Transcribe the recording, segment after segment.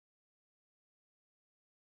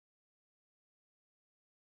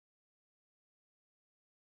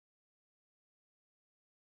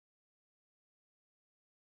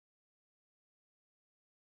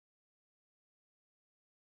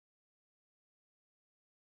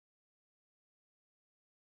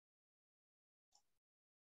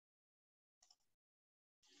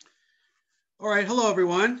All right, hello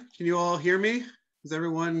everyone. Can you all hear me? Does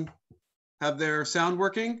everyone have their sound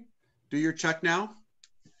working? Do your check now.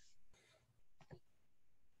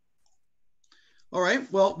 All right,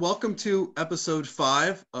 well, welcome to episode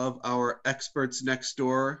 5 of our Experts Next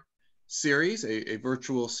Door series, a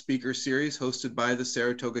virtual speaker series hosted by the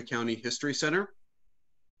Saratoga County History Center.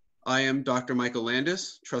 I am Dr. Michael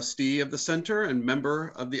Landis, trustee of the center and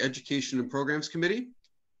member of the Education and Programs Committee.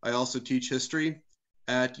 I also teach history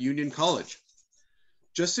at Union College.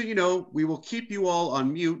 Just so you know, we will keep you all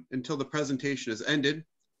on mute until the presentation is ended.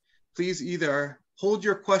 Please either hold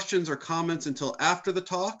your questions or comments until after the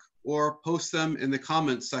talk or post them in the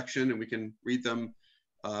comments section and we can read them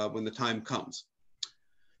when the time comes.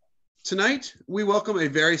 Tonight, we welcome a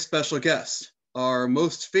very special guest, our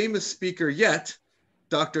most famous speaker yet,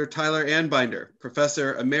 Dr. Tyler Anbinder,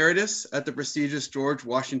 Professor Emeritus at the prestigious George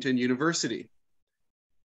Washington University.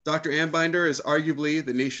 Dr. Anbinder is arguably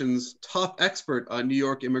the nation's top expert on New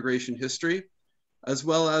York immigration history, as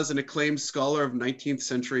well as an acclaimed scholar of 19th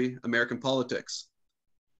century American politics.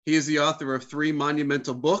 He is the author of 3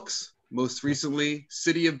 monumental books, most recently,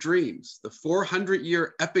 City of Dreams, the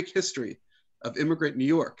 400-year epic history of immigrant New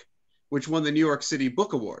York, which won the New York City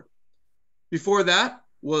Book Award. Before that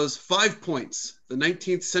was 5 Points, the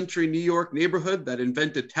 19th century New York neighborhood that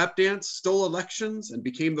invented tap dance, stole elections, and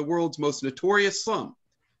became the world's most notorious slum,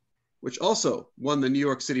 which also won the New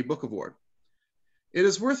York City Book Award. It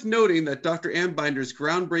is worth noting that Dr. Anbinder's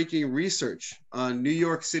groundbreaking research on New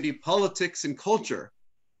York City politics and culture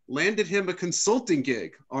landed him a consulting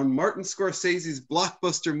gig on Martin Scorsese's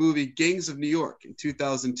blockbuster movie Gangs of New York in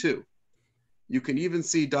 2002. You can even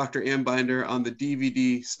see Dr. Anbinder on the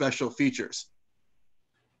DVD special features.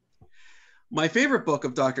 My favorite book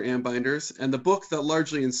of Dr. Anbinder's, and the book that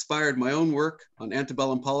largely inspired my own work on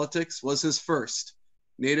antebellum politics, was his first,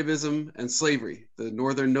 Nativism and Slavery, the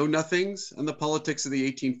Northern Know-Nothings and the Politics of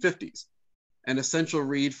the 1850s, an essential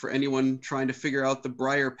read for anyone trying to figure out the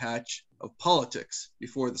briar patch of politics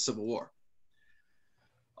before the Civil War.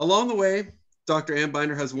 Along the way, Dr.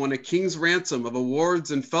 Anbinder has won a king's ransom of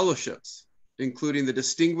awards and fellowships, including the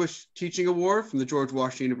Distinguished Teaching Award from the George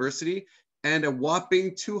Washington University and a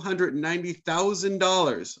whopping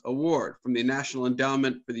 $290,000 award from the National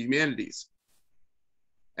Endowment for the Humanities.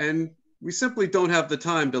 And we simply don't have the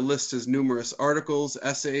time to list his numerous articles,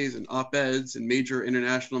 essays, and op-eds in major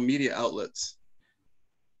international media outlets.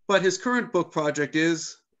 But his current book project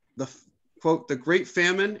is, quote, The Great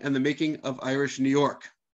Famine and the Making of Irish New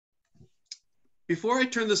York. Before I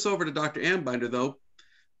turn this over to Dr. Anbinder, though,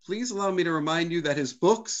 please allow me to remind you that his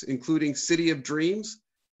books, including City of Dreams,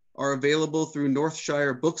 are available through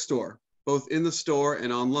Northshire Bookstore, both in the store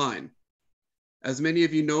and online. As many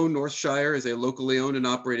of you know, Northshire is a locally owned and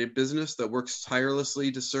operated business that works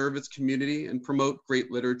tirelessly to serve its community and promote great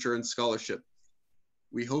literature and scholarship.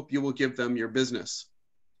 We hope you will give them your business.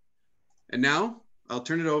 And now, I'll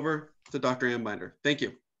turn it over to Dr. Anbinder. Thank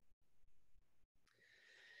you.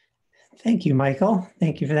 Thank you, Michael.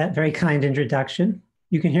 Thank you for that very kind introduction.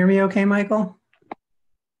 You can hear me okay, Michael?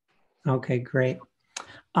 Okay, great.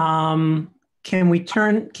 Can we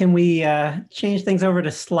change things over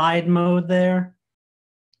to slide mode there?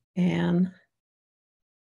 And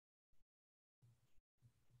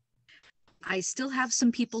I still have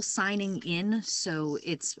some people signing in, so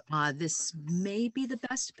it's this may be the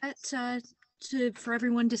best bet for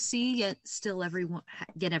everyone to see, yet still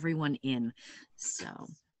get everyone in. So,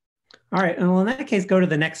 all right. Well, in that case, go to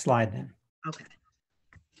the next slide then. Okay.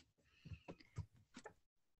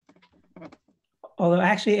 Although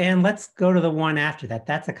actually, and let's go to the one after that.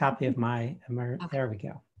 That's a copy of my Okay. There we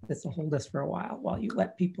go. This will hold us for a while you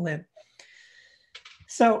let people in.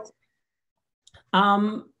 So,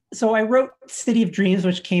 so I wrote City of Dreams,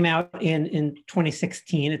 which came out in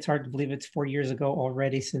 2016. It's hard to believe it's 4 years ago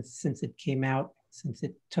already since it came out, since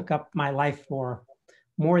it took up my life for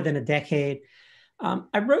more than a decade.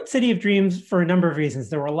 I wrote City of Dreams for a number of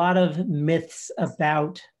reasons. There were a lot of myths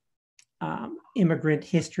about immigrant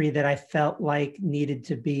history that I felt like needed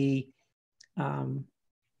to be,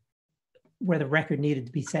 where the record needed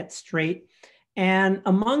to be set straight. And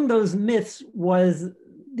among those myths was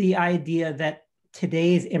the idea that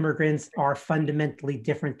today's immigrants are fundamentally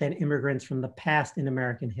different than immigrants from the past in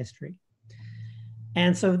American history.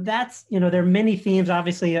 And so that's, there are many themes.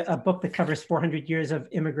 Obviously, a book that covers 400 years of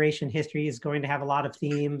immigration history is going to have a lot of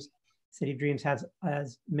themes. City of Dreams has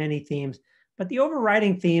many themes. But the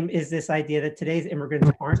overriding theme is this idea that today's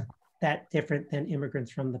immigrants aren't that different than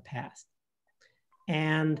immigrants from the past.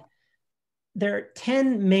 And there are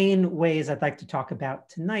 10 main ways I'd like to talk about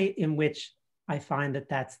tonight in which I find that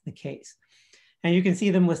that's the case. And you can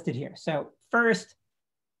see them listed here. So first,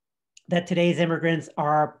 that today's immigrants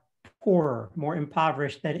are poorer, more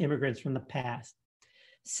impoverished than immigrants from the past.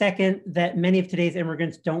 Second, that many of today's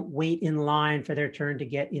immigrants don't wait in line for their turn to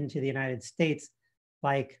get into the United States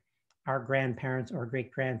like our grandparents or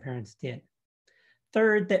great-grandparents did.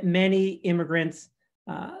 Third, that many immigrants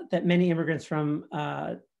from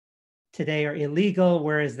today are illegal,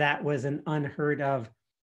 whereas that was an unheard of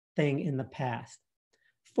thing in the past.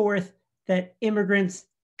 Fourth, that immigrants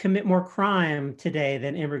commit more crime today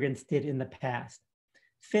than immigrants did in the past.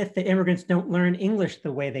 Fifth, that immigrants don't learn English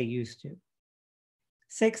the way they used to.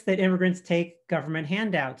 Sixth, that immigrants take government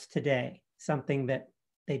handouts today, something that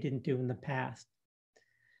they didn't do in the past.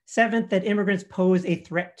 Seventh, that immigrants pose a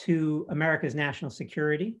threat to America's national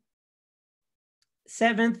security.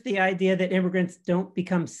 Seventh, the idea that immigrants don't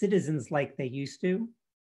become citizens like they used to.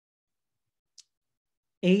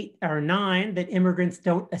 8 or 9, that immigrants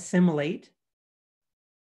don't assimilate.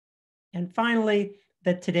 And finally,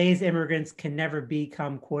 that today's immigrants can never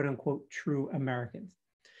become quote unquote true Americans.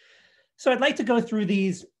 So I'd like to go through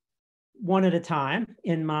these one at a time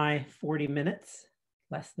in my 40 minutes,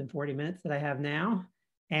 less than 40 minutes that I have now,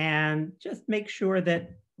 and just make sure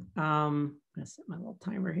that, I'm gonna set my little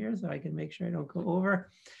timer here so I can make sure I don't go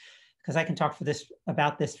over, because I can talk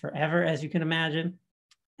about this forever, as you can imagine,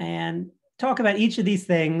 and talk about each of these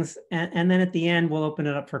things. And then at the end, we'll open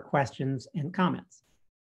it up for questions and comments.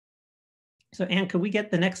 So Anne, could we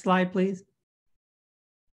get the next slide, please?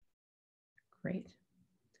 Great.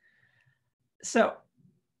 So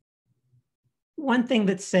one thing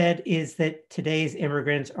that's said is that today's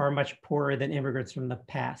immigrants are much poorer than immigrants from the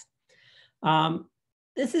past.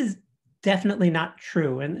 This is definitely not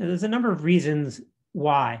true, and there's a number of reasons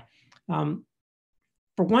why. For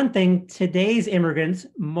one thing, today's immigrants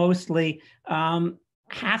mostly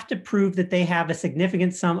have to prove that they have a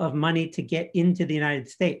significant sum of money to get into the United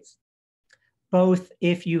States. Both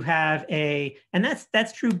if you have and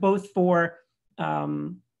that's true both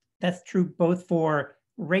for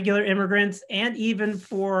regular immigrants and even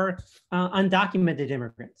for undocumented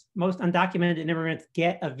immigrants. Most undocumented immigrants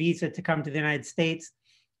get a visa to come to the United States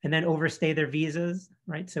and then overstay their visas,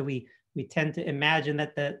 right? So we tend to imagine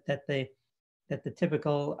that the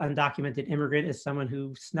typical undocumented immigrant is someone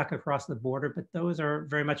who snuck across the border, but those are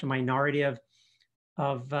very much a minority of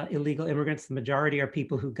illegal immigrants. The majority are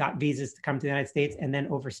people who got visas to come to the United States and then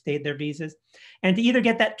overstayed their visas. And to either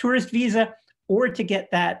get that tourist visa or to get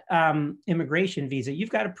that immigration visa, you've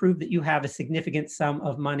got to prove that you have a significant sum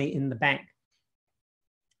of money in the bank.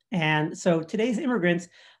 And so today's immigrants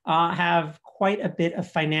have quite a bit of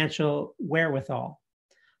financial wherewithal.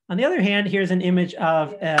 On the other hand, here's an image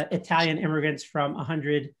of Italian immigrants from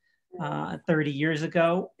 130 years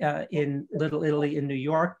ago in Little Italy in New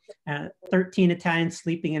York, 13 Italians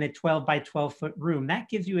sleeping in a 12 by 12 foot room. That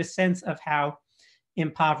gives you a sense of how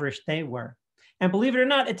impoverished they were. And believe it or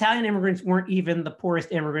not, Italian immigrants weren't even the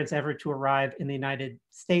poorest immigrants ever to arrive in the United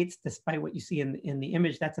States, despite what you see in the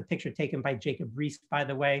image. That's a picture taken by Jacob Riis, by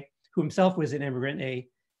the way, who himself was an immigrant, a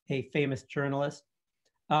famous journalist.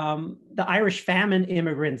 The Irish famine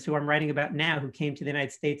immigrants who I'm writing about now, who came to the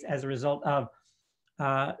United States as a result of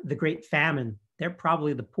the Great Famine, they're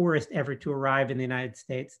probably the poorest ever to arrive in the United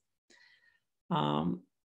States, and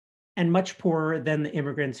much poorer than the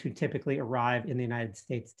immigrants who typically arrive in the United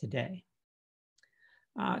States today.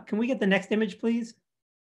 Can we get the next image, please?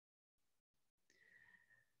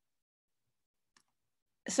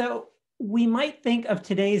 So we might think of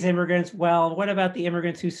today's immigrants, well, what about the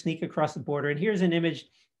immigrants who sneak across the border? And here's an image,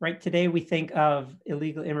 right? Today we think of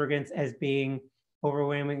illegal immigrants as being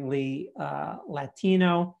overwhelmingly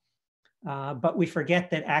Latino, but we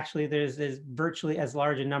forget that actually there's virtually as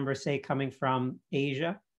large a number, say, coming from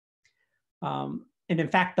Asia. And in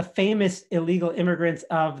fact, the famous illegal immigrants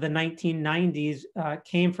of the 1990s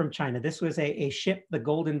came from China. This was a ship, the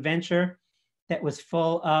Golden Venture, that was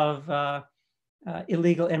full of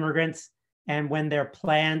illegal immigrants. And when their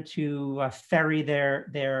plan to ferry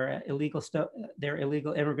their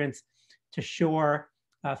illegal immigrants to shore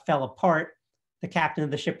fell apart, the captain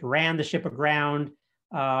of the ship ran the ship aground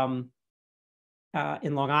in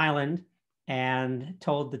Long Island and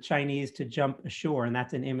told the Chinese to jump ashore. And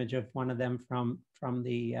that's an image of one of them from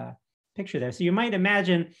the picture there. So you might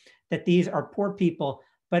imagine that these are poor people,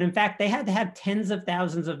 but in fact, they had to have tens of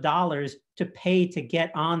thousands of dollars to pay to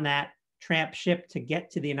get on that tramp ship to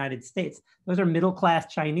get to the United States. Those are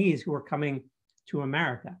middle-class Chinese who are coming to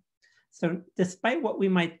America. So despite what we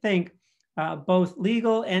might think, both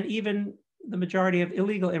legal and even the majority of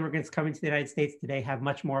illegal immigrants coming to the United States today have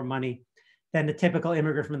much more money than the typical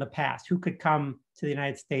immigrant from the past, who could come to the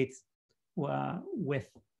United States with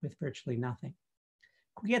virtually nothing.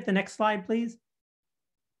 Can we get the next slide, please?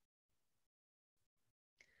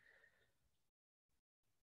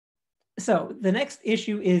 So the next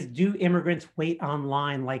issue is, do immigrants wait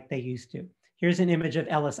online like they used to? Here's an image of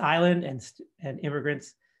Ellis Island and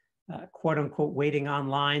immigrants, quote unquote, waiting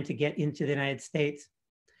online to get into the United States.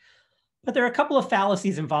 But there are a couple of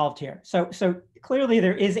fallacies involved here. So clearly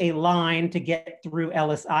there is a line to get through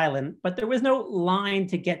Ellis Island, but there was no line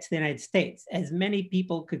to get to the United States, as many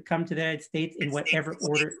people could come to the United States in whatever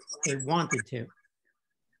order they wanted to.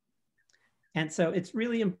 And so it's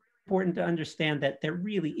really important to understand that there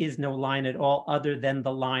really is no line at all other than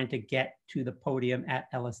the line to get to the podium at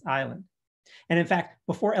Ellis Island. And in fact,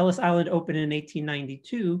 before Ellis Island opened in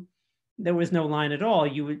 1892, there was no line at all.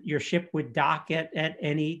 Your ship would dock at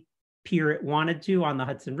any pier it wanted to, on the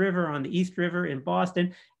Hudson River, on the East River, in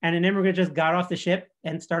Boston, and an immigrant just got off the ship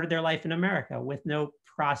and started their life in America with no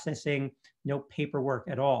processing, no paperwork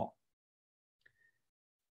at all.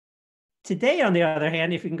 Today, on the other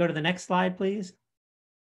hand, if we can go to the next slide, please.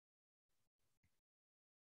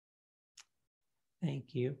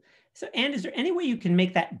 Thank you. So, Anne, is there any way you can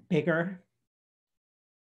make that bigger?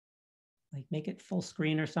 Like make it full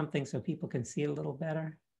screen or something so people can see it a little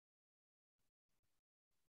better?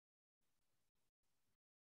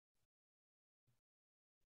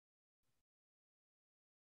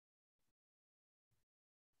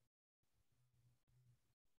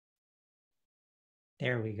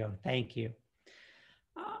 There we go. Thank you.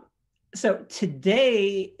 So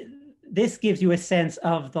today, this gives you a sense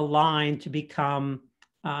of the line to become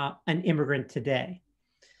an immigrant today.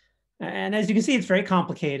 And as you can see, it's very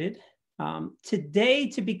complicated. Today,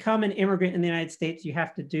 to become an immigrant in the United States, you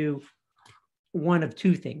have to do one of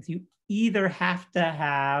two things. You either have to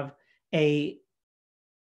have a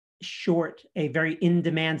very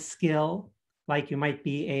in-demand skill, like you might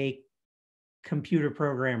be a computer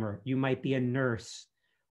programmer, you might be a nurse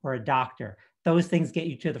or a doctor. Those things get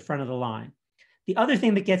you to the front of the line. The other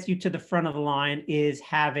thing that gets you to the front of the line is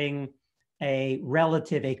having a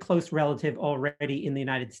close relative already in the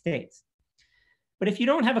United States. But if you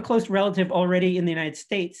don't have a close relative already in the United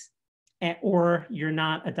States, or you're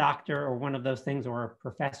not a doctor or one of those things, or a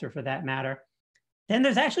professor for that matter, then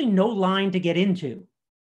there's actually no line to get into,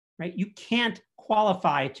 right? You can't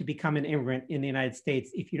qualify to become an immigrant in the United States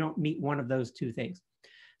if you don't meet one of those two things.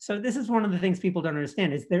 So this is one of the things people don't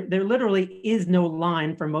understand, is there literally is no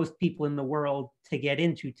line for most people in the world to get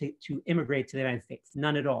into, to immigrate to the United States,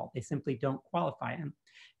 none at all. They simply don't qualify.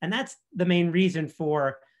 And that's the main reason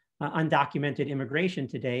for undocumented immigration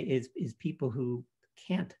today is people who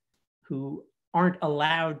aren't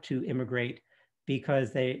allowed to immigrate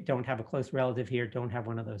because they don't have a close relative here, don't have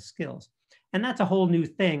one of those skills. And that's a whole new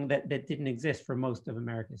thing that didn't exist for most of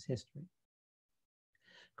America's history.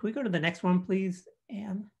 Can we go to the next one, please,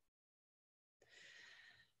 Anne?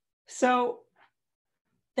 So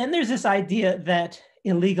then there's this idea that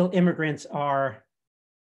illegal immigrants are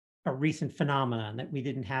a recent phenomenon, that we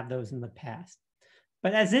didn't have those in the past.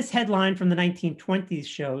 But as this headline from the 1920s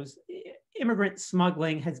shows, immigrant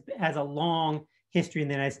smuggling has a long history in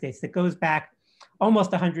the United States that goes back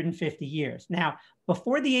almost 150 years. Now,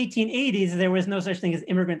 before the 1880s, there was no such thing as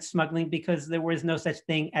immigrant smuggling because there was no such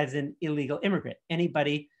thing as an illegal immigrant.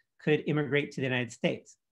 Anybody could immigrate to the United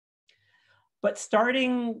States. But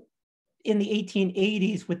starting in the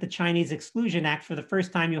 1880s with the Chinese Exclusion Act, for the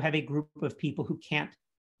first time, you have a group of people who can't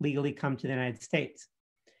legally come to the United States.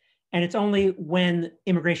 And it's only when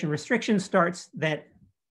immigration restrictions starts that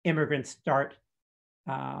immigrants start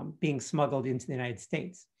being smuggled into the United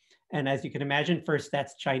States. And as you can imagine, first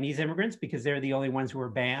that's Chinese immigrants because they're the only ones who are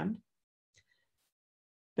banned.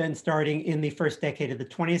 Then starting in the first decade of the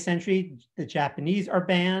 20th century, the Japanese are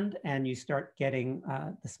banned and you start getting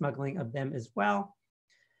the smuggling of them as well.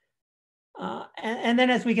 And then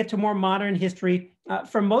as we get to more modern history,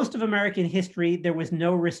 for most of American history, there was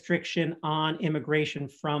no restriction on immigration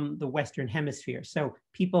from the Western Hemisphere. So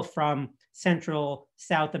people from Central,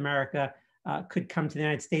 South America could come to the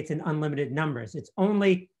United States in unlimited numbers. It's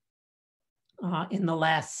only in the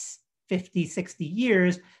last 50, 60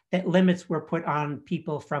 years that limits were put on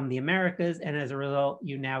people from the Americas. And as a result,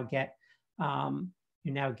 you now get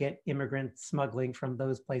immigrant smuggling from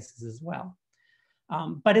those places as well.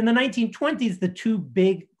 But in the 1920s, the two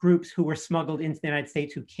big groups who were smuggled into the United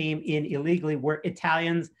States who came in illegally were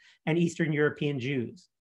Italians and Eastern European Jews.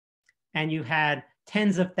 And you had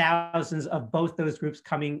tens of thousands of both those groups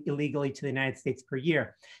coming illegally to the United States per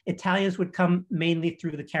year. Italians would come mainly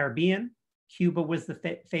through the Caribbean. Cuba was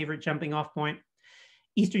the favorite jumping off point.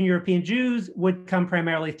 Eastern European Jews would come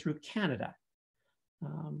primarily through Canada.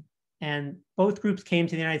 And both groups came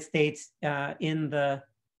to the United States in the,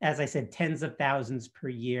 as I said, tens of thousands per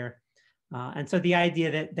year. And so the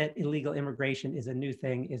idea that illegal immigration is a new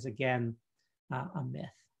thing is, again, a myth.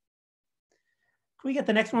 Can we get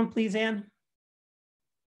the next one, please, Anne?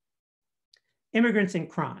 Immigrants and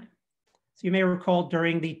crime. So you may recall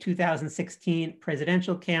during the 2016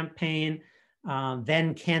 presidential campaign,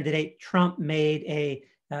 then candidate Trump made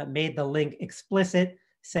the link explicit,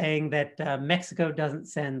 saying that Mexico doesn't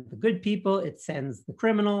send the good people, it sends the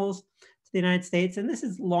criminals to the United States. And this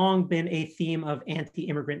has long been a theme of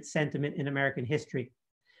anti-immigrant sentiment in American history,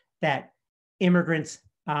 that immigrants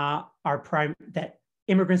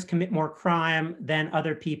immigrants commit more crime than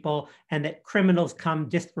other people, and that criminals come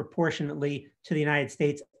disproportionately to the United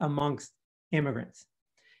States amongst immigrants.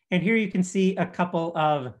 And here you can see a couple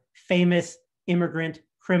of famous immigrant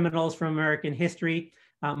criminals from American history.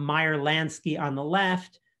 Meyer Lansky on the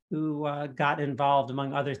left, who got involved,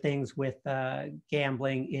 among other things, with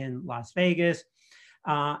gambling in Las Vegas.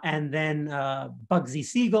 And then Bugsy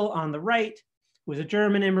Siegel on the right, who was a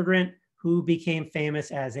German immigrant who became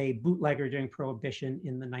famous as a bootlegger during Prohibition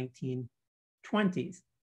in the 1920s.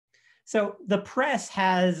 So the press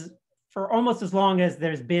has, for almost as long as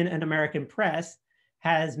there's been an American press,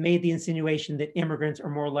 has made the insinuation that immigrants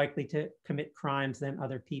are more likely to commit crimes than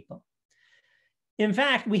other people. In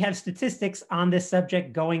fact, we have statistics on this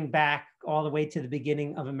subject going back all the way to the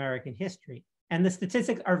beginning of American history. And the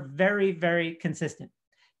statistics are very, very consistent.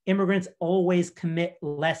 Immigrants always commit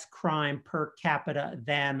less crime per capita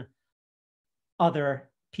than other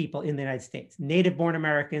people in the United States. Native-born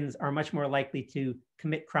Americans are much more likely to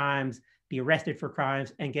commit crimes, be arrested for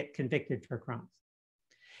crimes, and get convicted for crimes.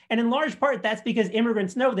 And in large part, that's because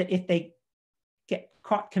immigrants know that if they get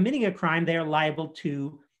caught committing a crime, they are liable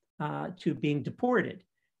to being deported.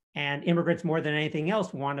 And immigrants, more than anything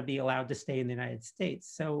else, want to be allowed to stay in the United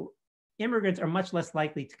States. So immigrants are much less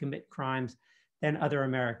likely to commit crimes than other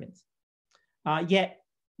Americans. Yet,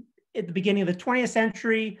 at the beginning of the 20th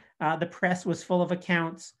century, the press was full of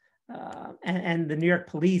accounts, and the New York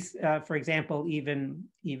police, for example, even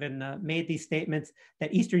made these statements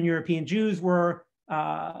that Eastern European Jews were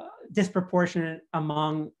disproportionate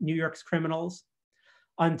among New York's criminals,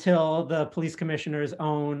 until the police commissioner's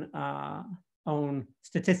own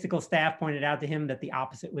statistical staff pointed out to him that the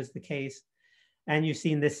opposite was the case. And you've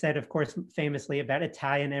seen this said, of course, famously about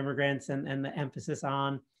Italian immigrants and the emphasis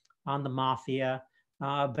on the mafia.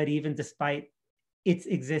 But even despite its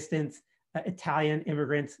existence, Italian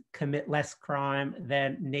immigrants commit less crime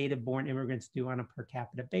than native-born immigrants do on a per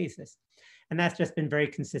capita basis. And that's just been very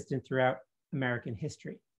consistent throughout American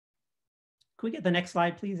history. Can we get the next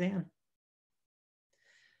slide, please, Anne?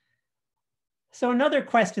 So another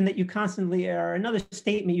question that you constantly, or another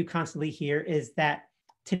statement you constantly hear, is that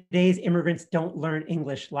today's immigrants don't learn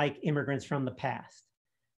English like immigrants from the past.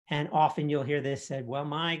 And often you'll hear this said, well,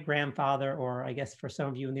 my grandfather, or I guess for some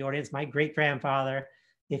of you in the audience, my great-grandfather,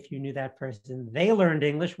 if you knew that person, they learned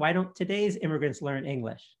English. Why don't today's immigrants learn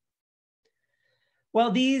English?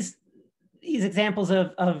 Well, these examples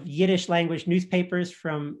of Yiddish language newspapers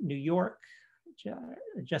from New York,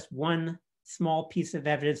 just one small piece of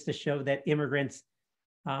evidence to show that immigrants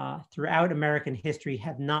throughout American history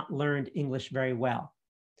have not learned English very well.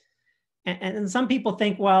 And some people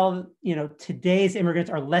think, well, today's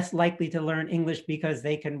immigrants are less likely to learn English because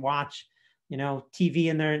they can watch, TV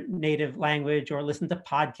in their native language, or listen to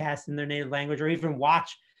podcasts in their native language, or even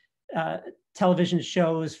watch television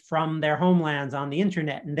shows from their homelands on the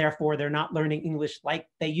internet, and therefore they're not learning English like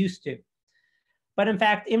they used to. But in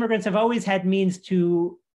fact, immigrants have always had means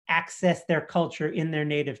to access their culture in their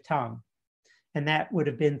native tongue. And that would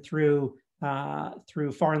have been through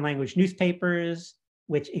foreign language newspapers,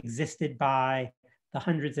 which existed by the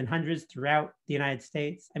hundreds and hundreds throughout the United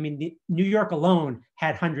States. I mean, New York alone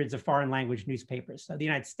had hundreds of foreign language newspapers. So the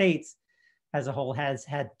United States as a whole has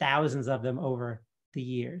had thousands of them over the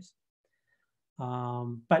years.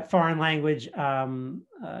 But foreign language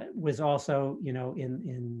was also,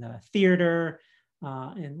 in theater,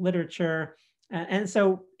 in literature. And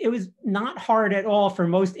so it was not hard at all for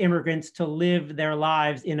most immigrants to live their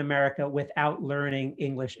lives in America without learning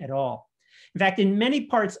English at all. In fact, in many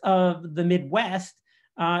parts of the Midwest,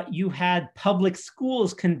 you had public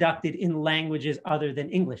schools conducted in languages other than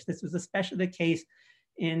English. This was especially the case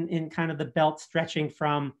in kind of the belt stretching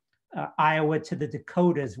from Iowa to the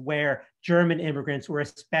Dakotas, where German immigrants were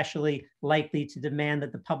especially likely to demand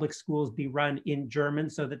that the public schools be run in German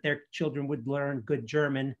so that their children would learn good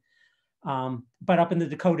German. But up in the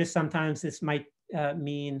Dakotas, sometimes this might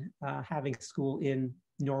mean having school in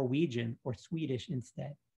Norwegian or Swedish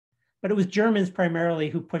instead. But it was Germans primarily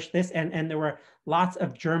who pushed this, and there were lots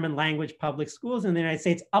of German language public schools in the United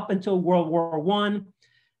States up until World War I,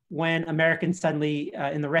 when Americans suddenly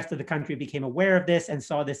in the rest of the country became aware of this and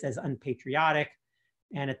saw this as unpatriotic.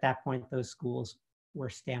 And at that point, those schools were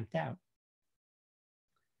stamped out.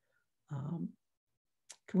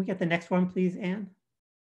 Can we get the next one, please, Anne?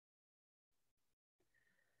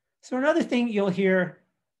 So another thing you'll hear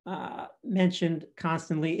mentioned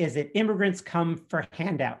constantly is that immigrants come for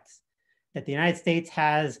handouts, that the United States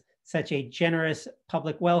has such a generous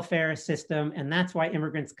public welfare system, and that's why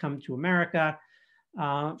immigrants come to America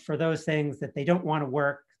for those things, that they don't want to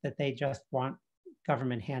work, that they just want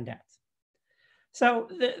government handouts. So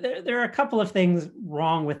there are a couple of things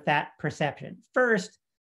wrong with that perception. First,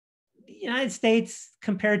 the United States,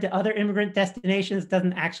 compared to other immigrant destinations,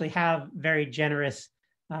 doesn't actually have very generous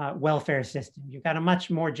welfare system. You've got a much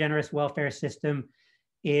more generous welfare system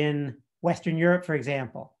in Western Europe, for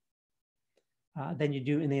example, than you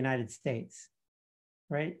do in the United States,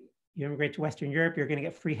 right? You immigrate to Western Europe, you're going to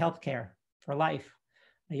get free healthcare for life.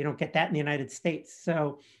 You don't get that in the United States.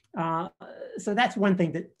 So that's one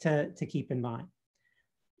thing to keep in mind.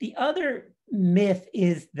 The other myth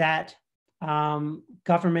is that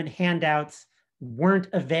government handouts weren't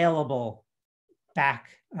available back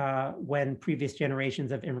when previous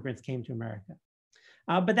generations of immigrants came to America.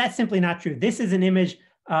 But that's simply not true. This is an image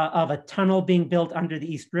of a tunnel being built under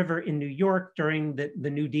the East River in New York during the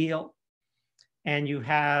New Deal. And you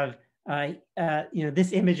have,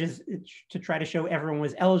 this image is to try to show everyone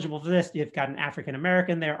was eligible for this. You've got an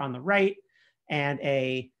African-American there on the right and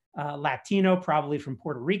a Latino, probably from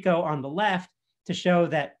Puerto Rico, on the left, to show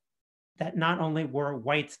that not only were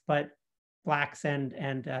whites, but Blacks and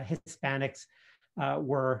Hispanics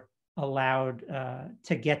were allowed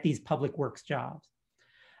to get these public works jobs.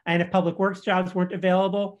 And if public works jobs weren't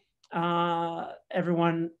available, all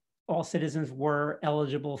citizens were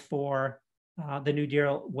eligible for the New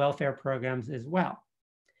Deal welfare programs as well.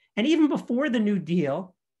 And even before the New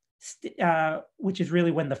Deal, which is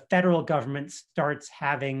really when the federal government starts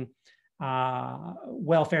having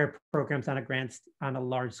welfare programs on a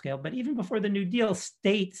large scale, but even before the New Deal,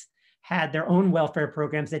 states had their own welfare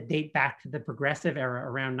programs that date back to the Progressive era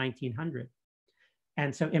around 1900.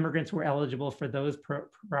 And so immigrants were eligible for those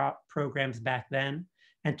programs back then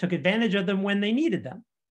and took advantage of them when they needed them.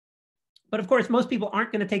 But of course, most people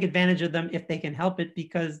aren't going to take advantage of them if they can help it,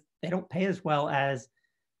 because they don't pay as well as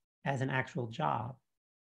an actual job.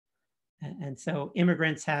 And so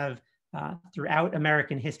immigrants have, throughout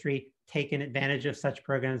American history, taken advantage of such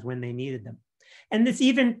programs when they needed them. And this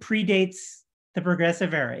even predates the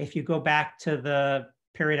Progressive era. If you go back to the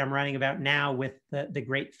period I'm writing about now with the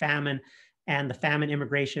Great Famine and the famine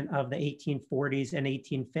immigration of the 1840s and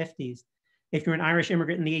 1850s, if you're an Irish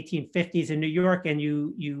immigrant in the 1850s in New York and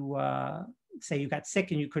you say you got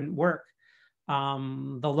sick and you couldn't work,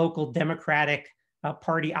 the local Democratic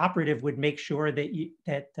Party operative would make sure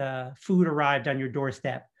that food arrived on your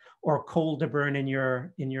doorstep, or coal to burn in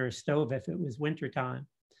your stove if it was wintertime.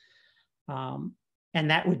 And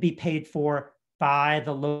that would be paid for by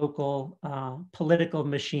the local political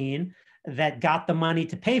machine that got the money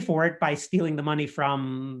to pay for it by stealing the money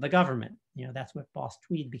from the government. That's what Boss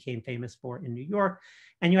Tweed became famous for in New York.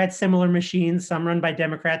 And you had similar machines, some run by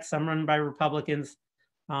Democrats, some run by Republicans,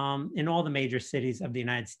 in all the major cities of the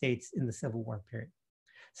United States in the Civil War period.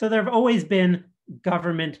 So there have always been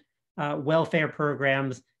government welfare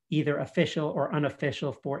programs, either official or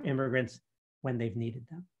unofficial, for immigrants when they've needed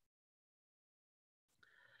them.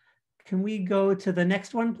 Can we go to the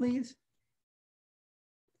next one, please?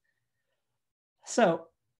 So,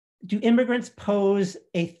 do immigrants pose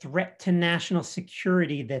a threat to national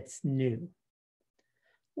security that's new?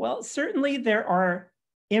 Well, certainly there are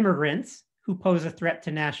immigrants who pose a threat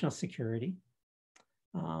to national security,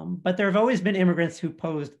 but there have always been immigrants who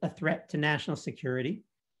posed a threat to national security.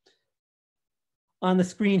 On the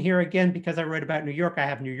screen here again, because I wrote about New York, I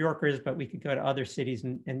have New Yorkers, but we could go to other cities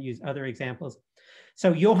and use other examples.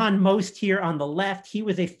 So Johann Most here on the left, he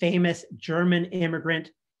was a famous German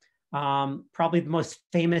immigrant, probably the most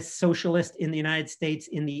famous socialist in the United States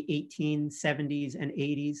in the 1870s and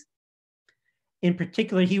 80s. In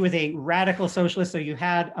particular, he was a radical socialist. So you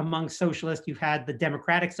had, among socialists, you had the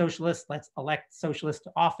democratic socialists, let's elect socialists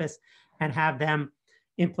to office and have them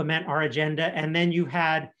implement our agenda. And then you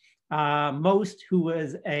had Most, who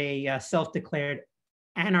was a self-declared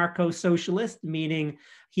anarcho-socialist, meaning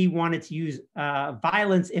he wanted to use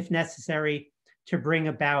violence if necessary to bring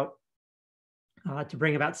about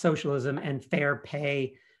socialism and fair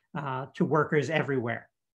pay to workers everywhere.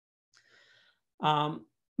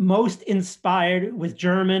 Most was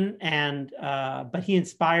German, but he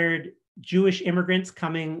inspired Jewish immigrants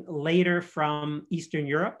coming later from Eastern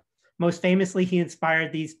Europe. Most famously, he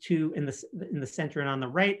inspired these two in the center and on the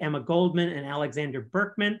right, Emma Goldman and Alexander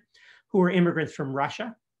Berkman, who were immigrants from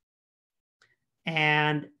Russia.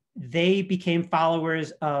 And they became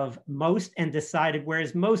followers of Most and decided,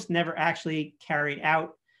 whereas Most never actually carried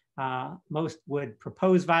out, Most would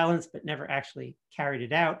propose violence, but never actually carried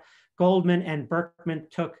it out. Goldman and Berkman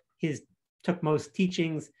took Most's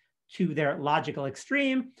teachings to their logical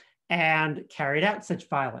extreme and carried out such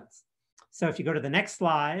violence. So if you go to the next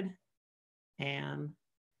slide, and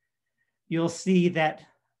you'll see that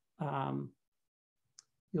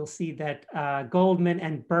Goldman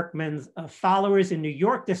and Berkman's followers in New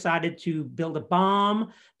York decided to build a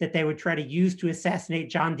bomb that they would try to use to assassinate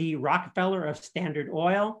John D. Rockefeller of Standard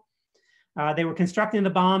Oil. They were constructing the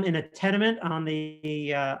bomb in a tenement on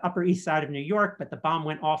the Upper East Side of New York, but the bomb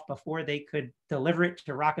went off before they could deliver it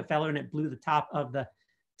to Rockefeller, and it blew the top of the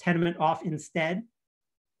tenement off instead.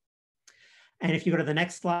 And if you go to the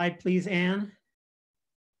next slide, please, Anne.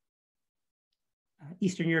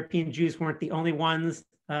 Eastern European Jews weren't the only ones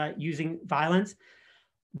using violence.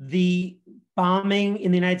 The bombing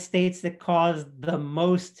in the United States that caused the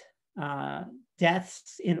most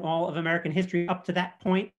deaths in all of American history up to that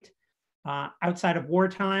point, outside of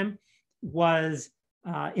wartime, was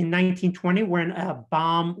in 1920, when a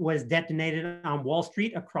bomb was detonated on Wall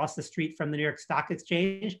Street across the street from the New York Stock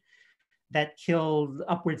Exchange that killed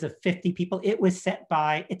upwards of 50 people. It was set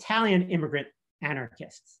by Italian immigrant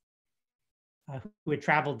anarchists who had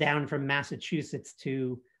traveled down from Massachusetts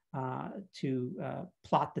to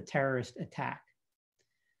plot the terrorist attack.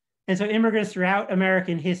 And so immigrants throughout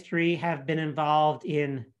American history have been involved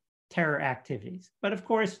in terror activities. But of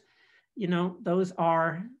course, you know, those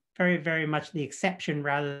are very, very much the exception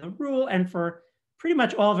rather than the rule. And for pretty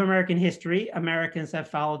much all of American history, Americans have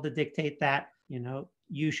followed the dictate that, you know,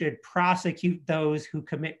 you should prosecute those who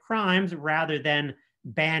commit crimes rather than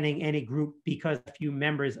banning any group because a few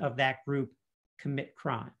members of that group commit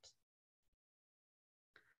crimes.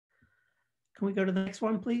 Can we go to the next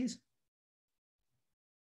one, please?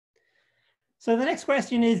 So the next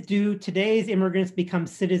question is, do today's immigrants become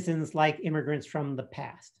citizens like immigrants from the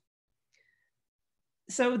past?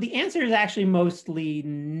 So the answer is actually mostly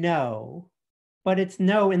no, but it's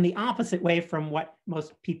no in the opposite way from what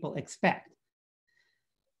most people expect.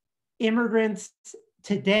 Immigrants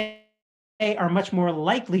today are much more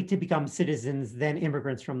likely to become citizens than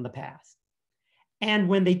immigrants from the past. And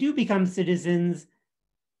when they do become citizens,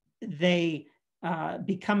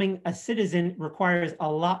 becoming a citizen requires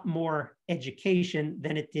a lot more education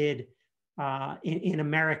than it did in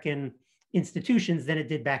American institutions than it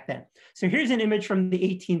did back then. So here's an image from the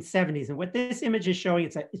 1870s. And what this image is showing,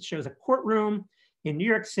 it shows a courtroom in New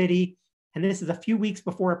York City. And this is a few weeks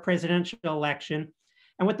before a presidential election.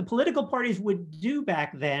 And what the political parties would do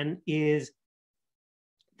back then is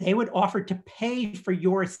they would offer to pay for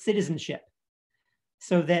your citizenship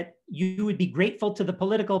so that you would be grateful to the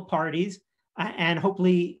political parties and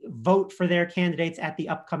hopefully vote for their candidates at the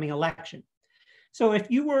upcoming election. So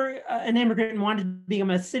if you were an immigrant and wanted to become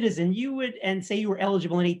a citizen, you would, and say you were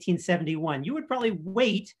eligible in 1871, you would probably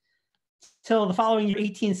wait till the following year,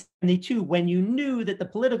 1872, when you knew that the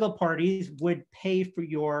political parties would pay for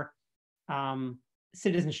your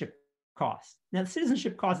citizenship costs. Now, the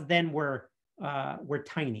citizenship costs then were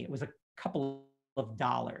tiny. It was a couple of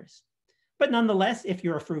dollars. But nonetheless, if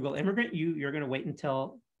you're a frugal immigrant, you're going to wait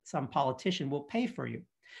until some politician will pay for you.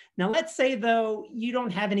 Now, let's say, though, you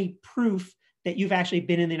don't have any proof that you've actually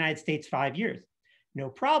been in the United States 5 years. No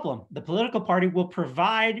problem. The political party will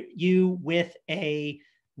provide you with a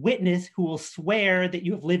witness who will swear that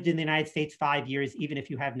you have lived in the United States 5 years, even if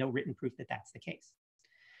you have no written proof that that's the case.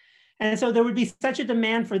 And so there would be such a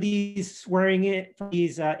demand for these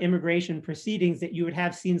immigration proceedings that you would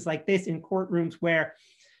have scenes like this in courtrooms where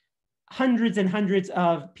hundreds and hundreds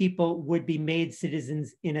of people would be made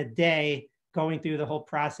citizens in a day, going through the whole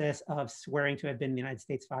process of swearing to have been in the United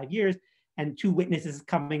States 5 years, and two witnesses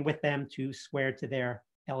coming with them to swear to their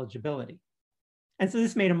eligibility. And so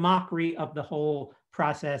this made a mockery of the whole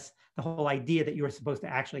process, the whole idea that you were supposed to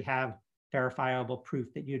actually have verifiable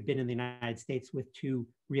proof that you had been in the United States with two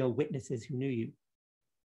real witnesses who knew you.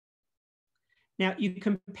 Now, you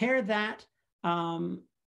compare that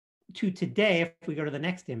to today, if we go to the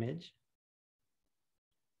next image.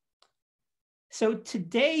 So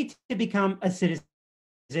today, to become a citizen,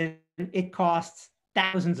 it costs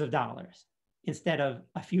thousands of dollars instead of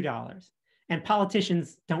a few dollars. And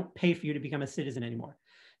politicians don't pay for you to become a citizen anymore.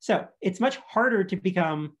 So it's much harder to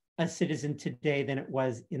become a citizen today than it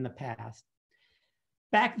was in the past.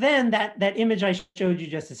 Back then, that image I showed you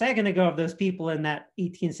just a second ago of those people in that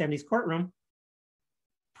 1870s courtroom,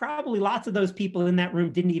 probably lots of those people in that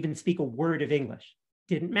room didn't even speak a word of English.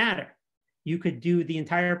 Didn't matter. You could do the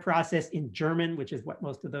entire process in German, which is what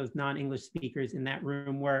most of those non-English speakers in that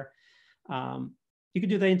room were. You could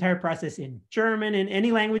do the entire process in German, in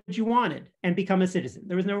any language you wanted, and become a citizen.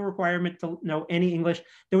 There was no requirement to know any English.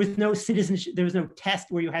 There was no citizenship. There was no test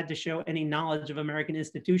where you had to show any knowledge of American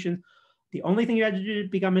institutions. The only thing you had to do to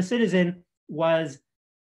become a citizen was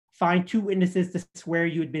find 2 witnesses to swear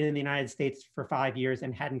you had been in the United States for 5 years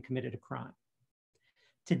and hadn't committed a crime.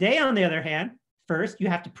 Today, on the other hand, first, you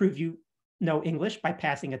have to prove you know English by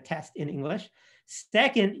passing a test in English.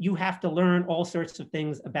 Second, you have to learn all sorts of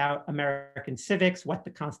things about American civics, what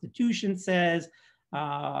the Constitution says,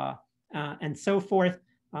 and so forth.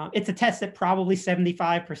 It's a test that probably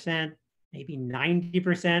 75%, maybe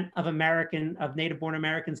 90% of native-born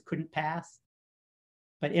Americans couldn't pass.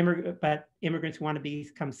 But immigrants who want to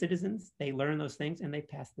become citizens, they learn those things and they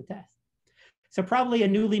pass the test. So probably a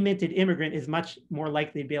newly minted immigrant is much more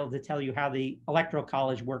likely to be able to tell you how the Electoral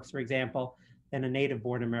College works, for example, than a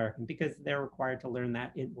native-born American, because they're required to learn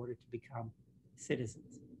that in order to become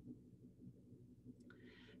citizens.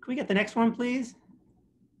 Can we get the next one, please?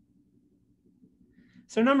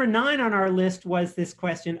 So number 9 on our list was this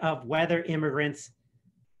question of whether immigrants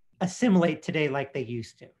assimilate today like they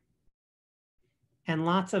used to. And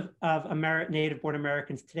lots of native-born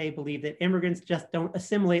Americans today believe that immigrants just don't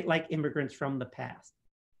assimilate like immigrants from the past.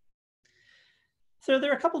 So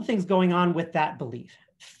there are a couple of things going on with that belief.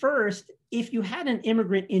 First, if you had an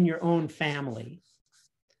immigrant in your own family,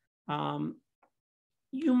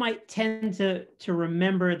 you might tend to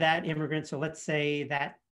remember that immigrant. So let's say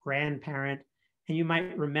that grandparent, and you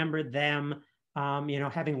might remember them,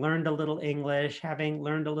 having learned a little English, having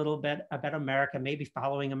learned a little bit about America, maybe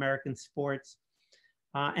following American sports,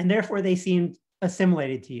 and therefore they seemed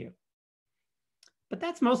assimilated to you. But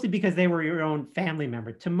that's mostly because they were your own family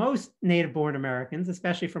member. To most native-born Americans,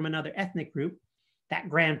 especially from another ethnic group, that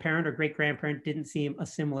grandparent or great-grandparent didn't seem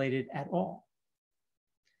assimilated at all.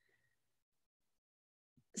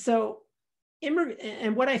 So,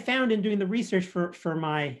 and what I found in doing the research for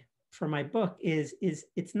my book is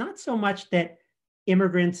it's not so much that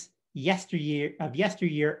immigrants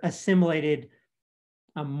yesteryear assimilated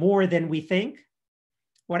more than we think.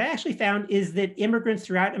 What I actually found is that immigrants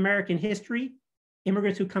throughout American history,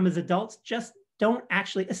 immigrants who come as adults, just don't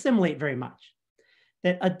actually assimilate very much.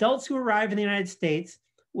 That adults who arrive in the United States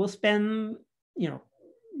will spend,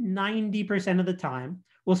 90% of the time,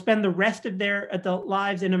 will spend the rest of their adult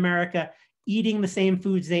lives in America eating the same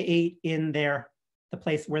foods they ate in the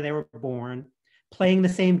place where they were born, playing the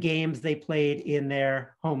same games they played in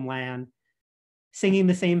their homeland, singing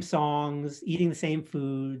the same songs, eating the same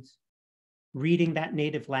foods, reading that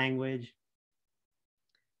native language.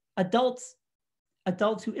 Adults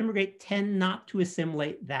who immigrate tend not to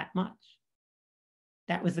assimilate that much.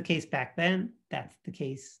 That was the case back then. That's the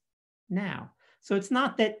case now. So it's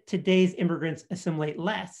not that today's immigrants assimilate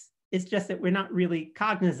less. It's just that we're not really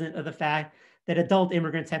cognizant of the fact that adult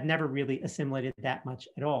immigrants have never really assimilated that much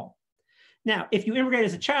at all. Now, if you immigrate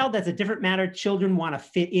as a child, that's a different matter. Children want to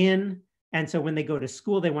fit in. And so when they go to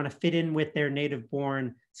school, they want to fit in with their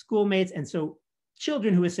native-born schoolmates. And so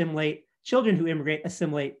children who immigrate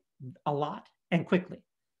assimilate a lot and quickly.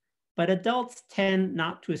 But adults tend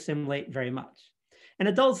not to assimilate very much. And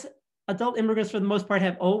adult immigrants, for the most part,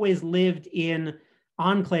 have always lived in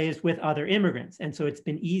enclaves with other immigrants. And so it's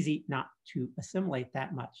been easy not to assimilate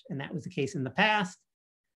that much. And that was the case in the past.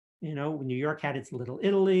 When New York had its Little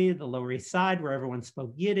Italy, the Lower East Side, where everyone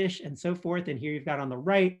spoke Yiddish and so forth. And here you've got on the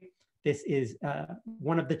right, this is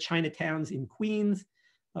one of the Chinatowns in Queens,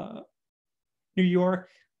 New York.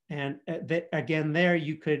 And again, there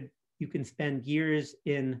you can spend years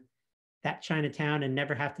in that Chinatown and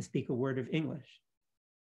never have to speak a word of English.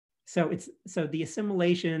 So the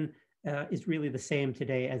assimilation is really the same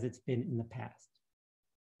today as it's been in the past.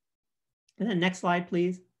 And then next slide,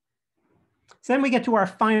 please. So then we get to our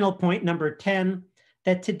final point, number 10,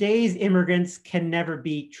 that today's immigrants can never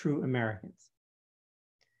be true Americans.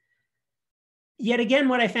 Yet again,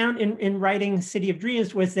 what I found in writing City of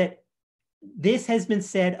Dreams was that this has been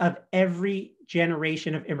said of every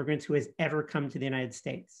generation of immigrants who has ever come to the United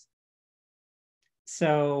States.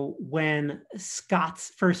 So when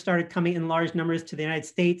Scots first started coming in large numbers to the United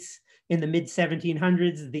States in the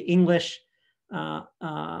mid-1700s, the English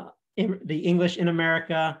in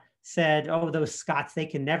America said, oh, those Scots, they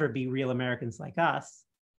can never be real Americans like us.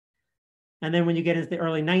 And then when you get into the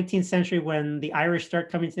early 19th century, when the Irish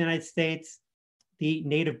start coming to the United States, the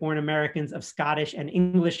native-born Americans of Scottish and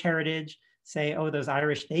English heritage say, oh, those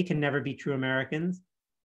Irish, they can never be true Americans.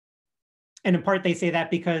 And in part, they say that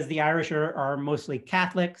because the Irish are mostly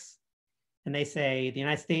Catholics. And they say the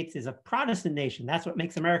United States is a Protestant nation. That's what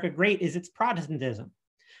makes America great, is its Protestantism.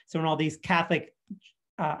 So when all these Catholic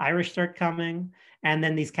Irish start coming, and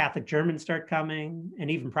then these Catholic Germans start coming,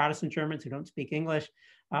 and even Protestant Germans who don't speak English.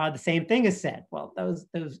 The same thing is said. Well, those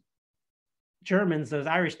Germans, those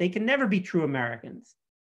Irish, they can never be true Americans,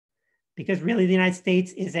 because really the United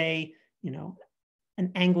States is a,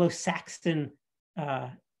 an Anglo-Saxon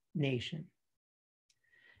nation.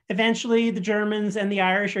 Eventually, the Germans and the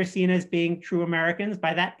Irish are seen as being true Americans.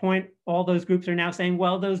 By that point, all those groups are now saying,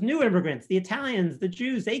 well, those new immigrants, the Italians, the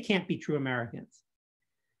Jews, they can't be true Americans.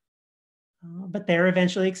 But they're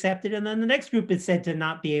eventually accepted. And then the next group is said to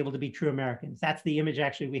not be able to be true Americans. That's the image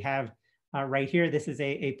actually we have right here. This is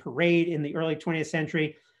a parade in the early 20th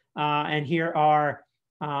century. And here are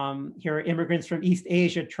immigrants from East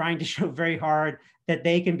Asia trying to show very hard that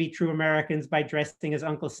they can be true Americans by dressing as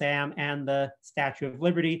Uncle Sam and the Statue of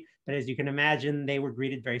Liberty. But as you can imagine, they were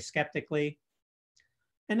greeted very skeptically.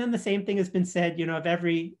 And then the same thing has been said, of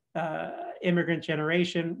every immigrant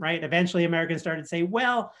generation, right? Eventually, Americans started to say,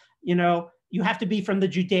 well, you have to be from the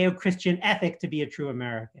Judeo-Christian ethic to be a true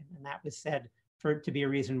American. And that was said to be a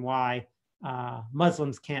reason why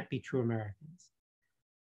Muslims can't be true Americans.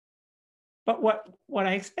 But what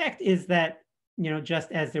I expect is that,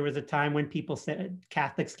 just as there was a time when people said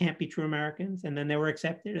Catholics can't be true Americans, and then they were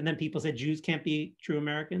accepted, and then people said Jews can't be true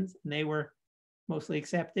Americans, and they were mostly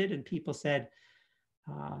accepted, and people said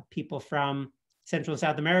people from Central and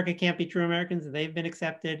South America can't be true Americans, and they've been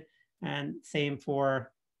accepted, and same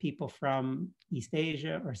for people from East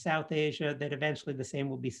Asia or South Asia, that eventually the same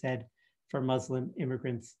will be said for Muslim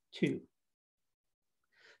immigrants too.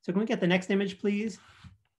 So can we get the next image, please?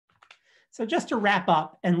 So just to wrap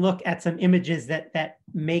up and look at some images that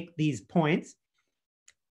make these points.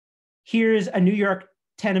 Here's a New York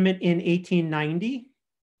tenement in 1890,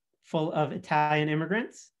 full of Italian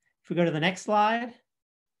immigrants. If we go to the next slide,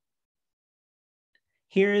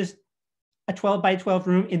 here's a 12 by 12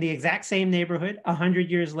 room in the exact same neighborhood 100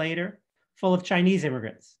 years later, full of Chinese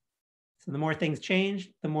immigrants. So the more things change,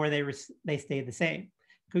 the more they stay the same.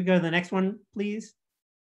 Could we go to the next one, please?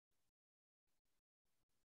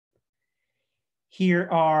 Here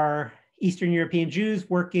are Eastern European Jews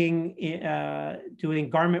working, doing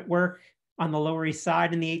garment work on the Lower East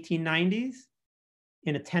Side in the 1890s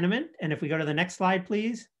in a tenement. And if we go to the next slide,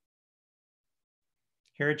 please.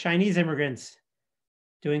 Here are Chinese immigrants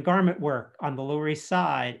doing garment work on the Lower East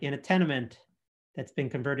Side in a tenement that's been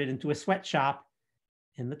converted into a sweatshop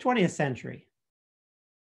in the 20th century.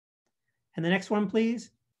 And the next one,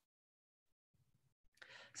 please.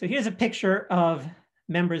 So here's a picture of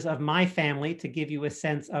members of my family to give you a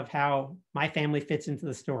sense of how my family fits into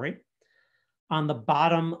the story. On the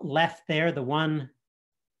bottom left there, the one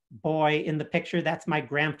boy in the picture, that's my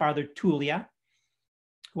grandfather, Tulia,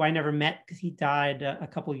 who I never met because he died a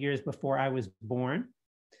couple years before I was born.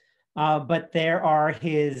 But there are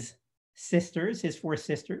his sisters, his four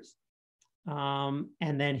sisters, and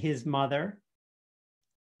then his mother.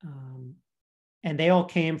 And they all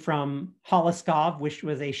came from Holoskov, which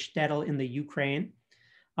was a shtetl in the Ukraine.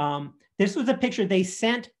 This was a picture they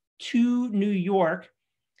sent to New York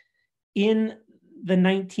in the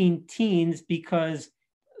 19-teens because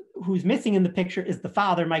who's missing in the picture is the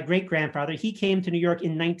father, my great-grandfather. He came to New York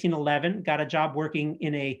in 1911, got a job working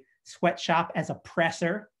in a sweatshop as a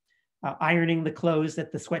presser, ironing the clothes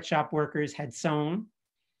that the sweatshop workers had sewn.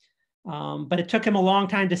 But it took him a long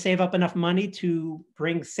time to save up enough money to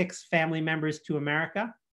bring 6 family members to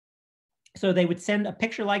America. So they would send a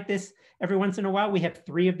picture like this every once in a while. We have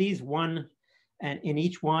 3 of these, one, and in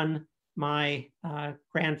each one, my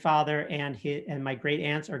grandfather and my great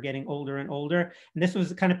aunts are getting older and older. And this was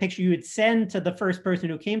the kind of picture you would send to the first person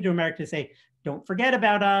who came to America to say, don't forget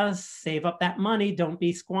about us, save up that money, don't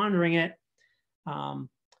be squandering it.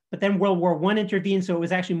 But then World War I intervened, so it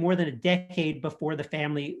was actually more than a decade before the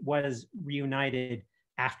family was reunited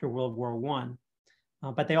after World War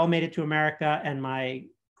I. But they all made it to America, and my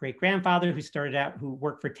great-grandfather, who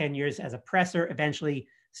worked for 10 years as a presser, eventually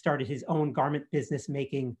started his own garment business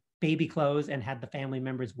making baby clothes and had the family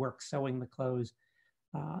members work sewing the clothes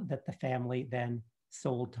that the family then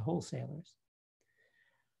sold to wholesalers.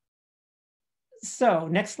 So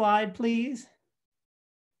next slide, please.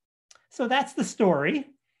 So that's the story.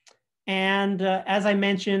 And as I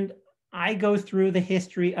mentioned, I go through the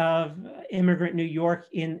history of immigrant New York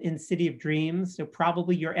in City of Dreams. So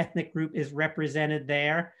probably your ethnic group is represented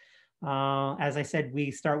there. As I said,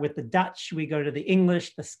 we start with the Dutch, we go to the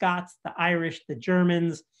English, the Scots, the Irish, the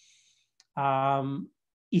Germans,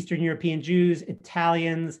 Eastern European Jews,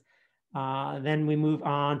 Italians. Then we move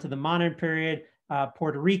on to the modern period,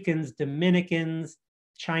 Puerto Ricans, Dominicans,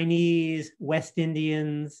 Chinese, West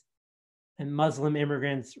Indians, and Muslim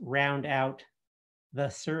immigrants round out the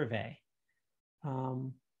survey.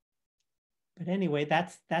 But anyway,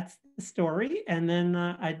 that's the story. And then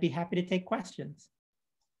I'd be happy to take questions.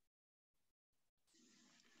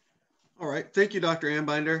 All right, thank you, Dr.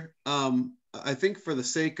 Anbinder. I think for the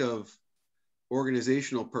sake of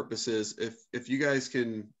organizational purposes, if you guys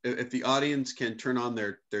can, if the audience can turn on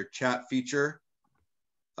their chat feature,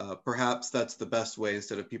 perhaps that's the best way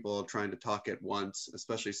instead of people trying to talk at once,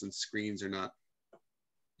 especially since screens are not,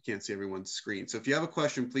 you can't see everyone's screen. So if you have a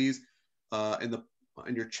question, please, in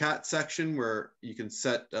your chat section where you can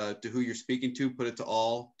set to who you're speaking to, put it to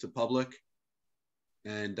all, to public,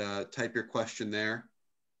 and type your question there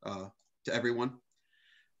to everyone.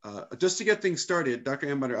 Just to get things started, Dr.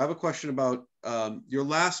 Anbinder, I have a question about your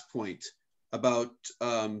last point about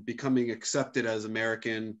becoming accepted as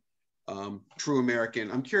American, true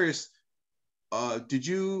American. I'm curious, did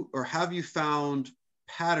you or have you found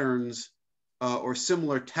patterns or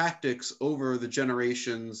similar tactics over the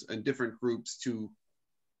generations and different groups to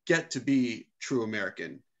get to be true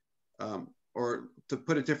American? Or to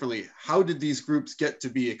put it differently, how did these groups get to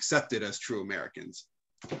be accepted as true Americans?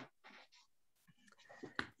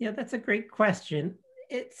 Yeah, that's a great question.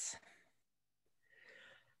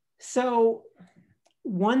 So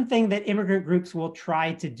one thing that immigrant groups will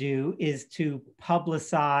try to do is to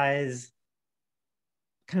publicize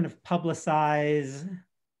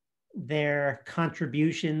their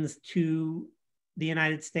contributions to the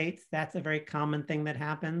United States. That's a very common thing that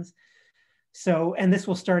happens. So, and this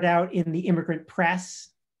will start out in the immigrant press,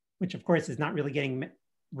 which of course is not really getting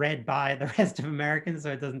read by the rest of Americans,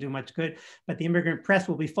 so it doesn't do much good. But the immigrant press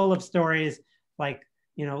will be full of stories like,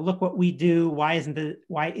 you know, look what we do. Why isn't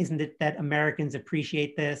it that Americans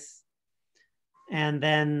appreciate this? And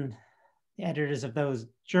then the editors of those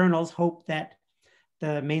journals hope that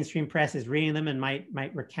the mainstream press is reading them and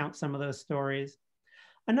might recount some of those stories.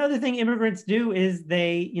 Another thing immigrants do is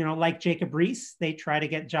they, you know, like Jacob Riis, they try to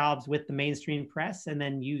get jobs with the mainstream press and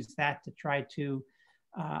then use that to try to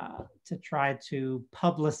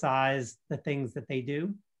publicize the things that they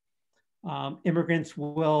do. Immigrants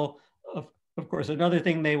will, of course, another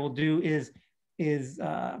thing they will do is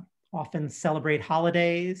often celebrate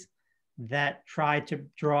holidays that try to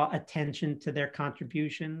draw attention to their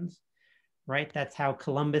contributions, right? That's how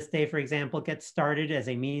Columbus Day, for example, gets started as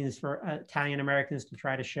a means for Italian Americans to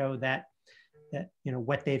try to show that you know,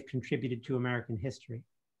 what they've contributed to American history.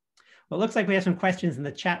 Well, it looks like we have some questions in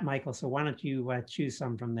the chat, Michael, so why don't you choose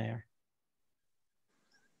some from there?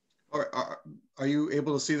 Are you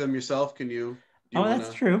able to see them yourself? Can you? Oh,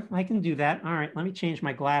 that's true. I can do that. All right, let me change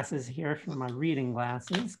my glasses here for my reading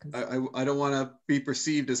glasses. I don't want to be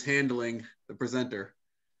perceived as handling the presenter.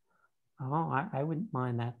 Oh, I wouldn't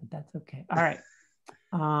mind that, but that's okay. All right.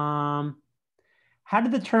 How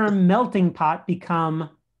did the term melting pot become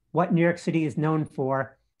what New York City is known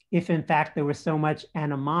for, if in fact there was so much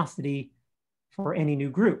animosity for any new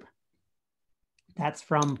group? That's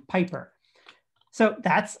from Piper. So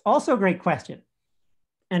that's also a great question.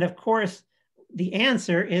 And of course, the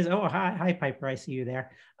answer is, oh, hi Piper, I see you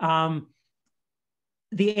there.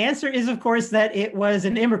 The answer is, of course, that it was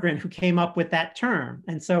an immigrant who came up with that term.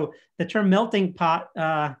 And so the term melting pot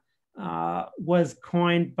was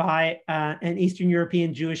coined by an Eastern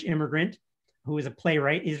European Jewish immigrant who was a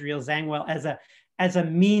playwright, Israel Zangwill, as a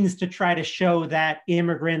means to try to show that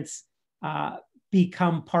immigrants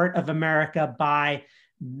become part of America by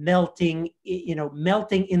melting in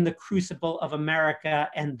the crucible of America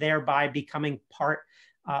and thereby becoming part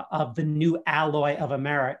of the new alloy of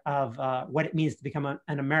America, of what it means to become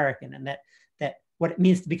an American, and that what it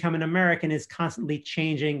means to become an American is constantly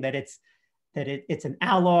changing, that it's an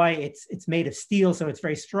alloy, it's made of steel, so it's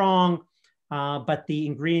very strong, but the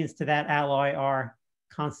ingredients to that alloy are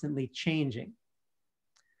constantly changing.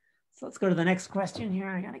 So let's go to the next question here.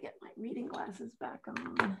 I gotta get my reading glasses back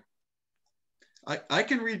on. I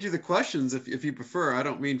can read you the questions if you prefer. I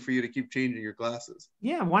don't mean for you to keep changing your glasses.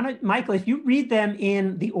 Yeah, why not, Michael, if you read them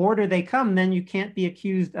in the order they come, then you can't be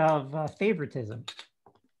accused of favoritism.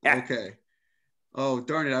 Okay. Oh,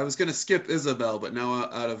 darn it. I was going to skip Isabel, but now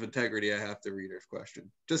out of integrity, I have to read her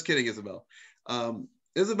question. Just kidding, Isabel.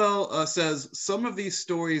 Isabel says, some of these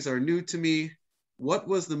stories are new to me. What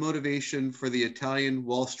was the motivation for the Italian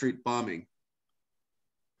Wall Street bombing?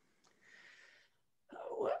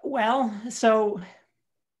 Well, so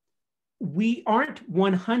we aren't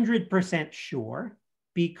 100% sure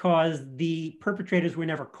because the perpetrators were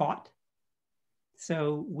never caught.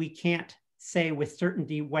 So we can't say with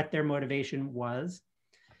certainty what their motivation was.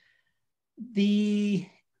 The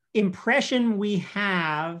impression we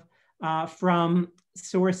have from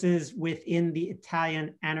sources within the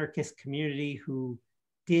Italian anarchist community who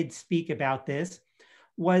did speak about this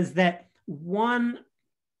was that one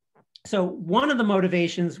of the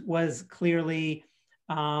motivations was clearly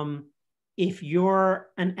if you're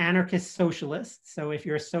an anarchist socialist, so if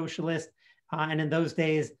you're a socialist, and in those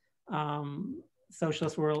days,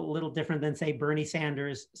 socialists were a little different than, say, Bernie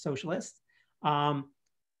Sanders socialists.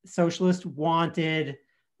 Socialists wanted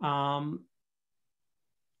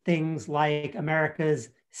things like America's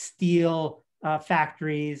steel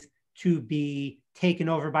factories to be taken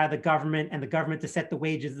over by the government, and the government to set the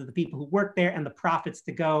wages of the people who work there, and the profits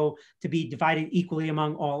to be divided equally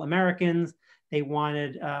among all Americans. They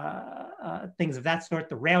wanted things of that sort,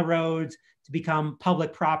 the railroads to become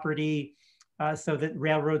public property so that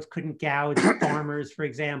railroads couldn't gouge farmers, for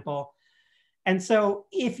example. And so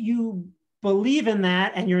if you believe in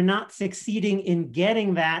that and you're not succeeding in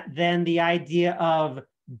getting that, then the idea of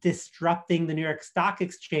disrupting the New York Stock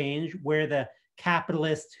Exchange, where the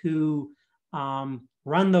capitalists who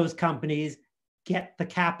run those companies get the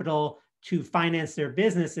capital to finance their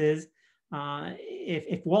businesses.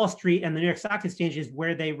 If Wall Street and the New York Stock Exchange is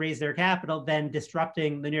where they raise their capital, then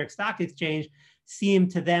disrupting the New York Stock Exchange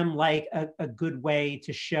seemed to them like a good way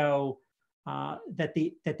to show that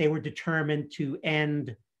they were determined to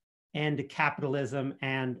end capitalism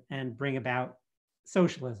and bring about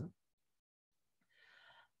socialism.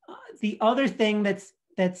 The other thing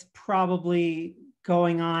that's probably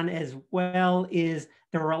going on as well is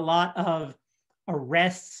there were a lot of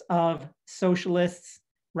arrests of socialists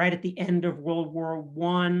right at the end of World War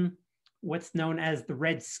I, what's known as the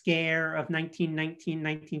Red Scare of 1919,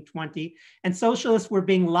 1920. And socialists were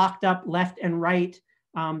being locked up left and right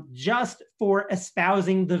just for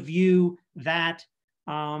espousing the view that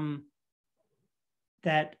the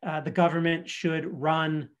government should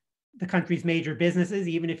run the country's major businesses,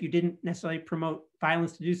 even if you didn't necessarily promote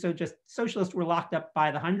violence to do so. Just socialists were locked up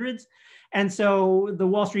by the hundreds. And so the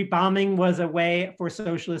Wall Street bombing was a way for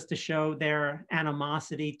socialists to show their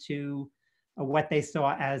animosity to what they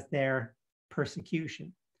saw as their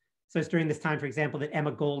persecution. So it's during this time, for example, that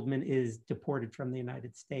Emma Goldman is deported from the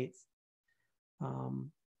United States. So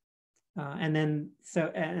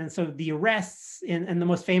the arrests and the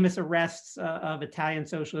most famous arrests of Italian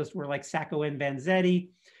socialists were like Sacco and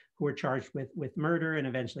Vanzetti, who were charged with murder and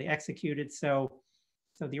eventually executed. So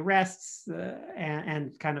the arrests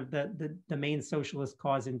and kind of the main socialist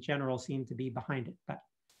cause in general seem to be behind it, but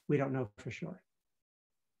we don't know for sure.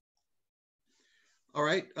 All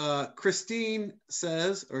right, Christine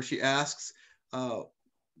says, or she asks,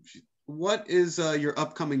 what is your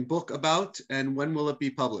upcoming book about and when will it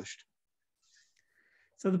be published?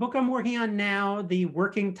 So the book I'm working on now, the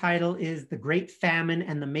working title is The Great Famine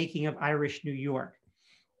and the Making of Irish New York.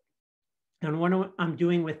 And what I'm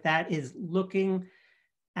doing with that is looking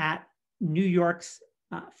at New York's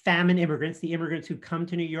famine immigrants, the immigrants who come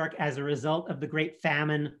to New York as a result of the Great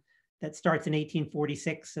Famine that starts in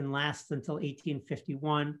 1846 and lasts until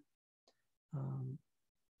 1851.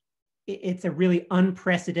 It's a really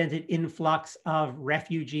unprecedented influx of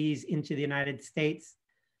refugees into the United States.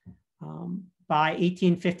 By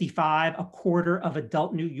 1855, a quarter of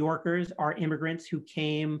adult New Yorkers are immigrants who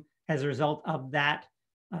came as a result of that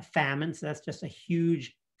famine. So that's just a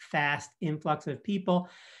huge, fast influx of people.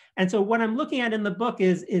 And so what I'm looking at in the book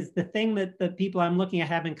is the thing that the people I'm looking at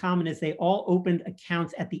have in common is they all opened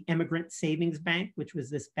accounts at the Immigrant Savings Bank, which was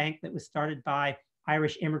this bank that was started by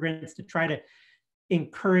Irish immigrants to try to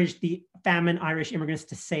encourage the famine Irish immigrants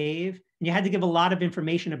to save. And you had to give a lot of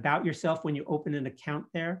information about yourself when you open an account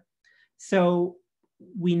there. So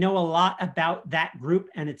we know a lot about that group,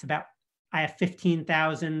 and it's about, I have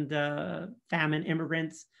 15,000 famine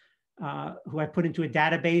immigrants who I put into a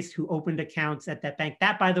database who opened accounts at that bank.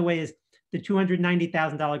 That, by the way, is the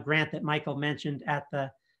 $290,000 grant that Michael mentioned at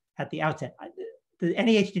the outset. The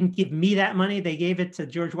NEH didn't give me that money. They gave it to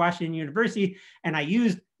George Washington University, and I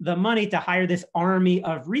used the money to hire this army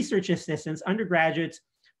of research assistants, undergraduates,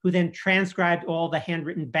 who then transcribed all the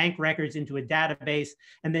handwritten bank records into a database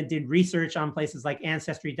and then did research on places like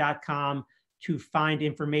Ancestry.com to find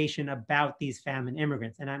information about these famine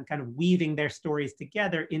immigrants. And I'm kind of weaving their stories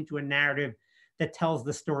together into a narrative that tells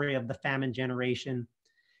the story of the famine generation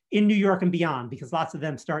in New York and beyond, because lots of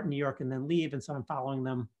them start in New York and then leave. And so I'm following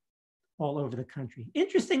them all over the country.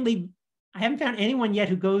 Interestingly, I haven't found anyone yet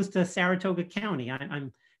who goes to Saratoga County.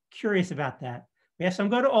 I'm curious about that. We have some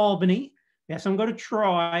go to Albany. We have some go to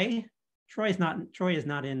Troy. Troy is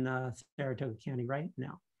not in Saratoga County, right?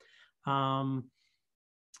 No.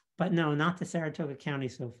 But no, not to Saratoga County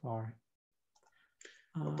so far.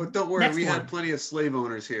 But don't worry, we had plenty of slave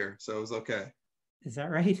owners here, so it was okay. Is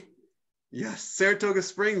that right? Yes, Saratoga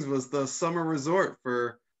Springs was the summer resort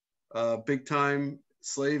for big time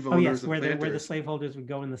slave Oh owners yes, and where the planters. slaveholders would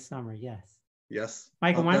go in the summer. Yes. Yes.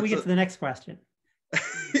 Michael, why don't we get to the next question?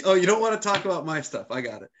 Oh, you don't want to talk about my stuff. I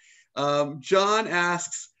got it. John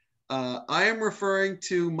asks, I am referring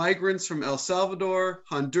to migrants from El Salvador,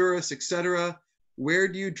 Honduras, etc. Where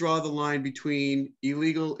do you draw the line between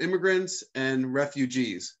illegal immigrants and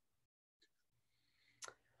refugees?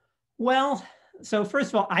 Well, so first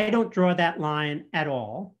of all, I don't draw that line at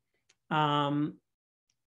all.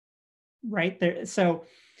 Right there. So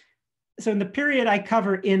in the period I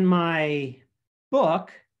cover in my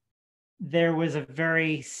book, there was a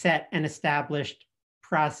very set and established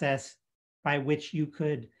process by which you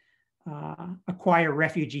could acquire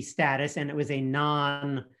refugee status, and it was a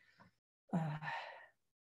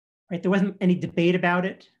right, there wasn't any debate about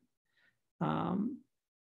it.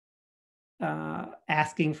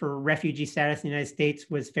 Asking for refugee status in the United States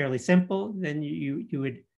was fairly simple. Then you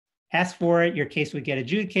would ask for it, your case would get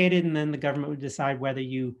adjudicated, and then the government would decide whether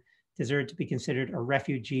you deserved to be considered a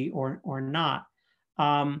refugee or not.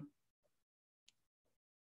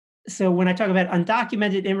 So when I talk about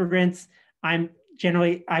undocumented immigrants, I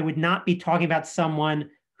would not be talking about someone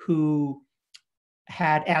who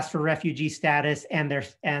had asked for refugee status and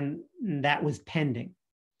that was pending.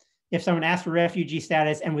 If someone asked for refugee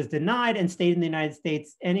status and was denied and stayed in the United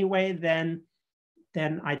States anyway, then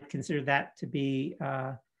I'd consider that to be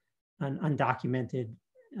an undocumented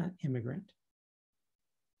immigrant.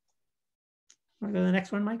 Want to go to the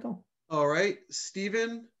next one, Michael? All right.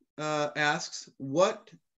 Stephen asks,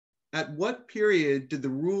 at what period did the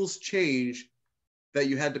rules change that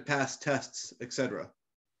you had to pass tests, etc.?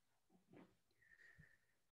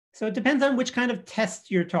 So it depends on which kind of test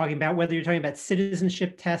you're talking about, whether you're talking about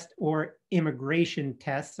citizenship test or immigration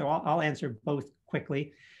test. So I'll answer both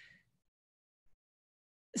quickly.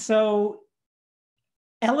 So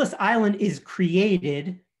Ellis Island is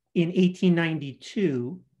created in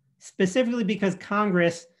 1892, specifically because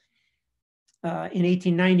Congress in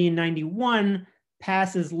 1890 and 91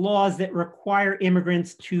 passes laws that require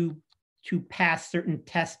immigrants to pass certain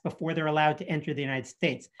tests before they're allowed to enter the United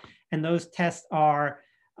States. And those tests are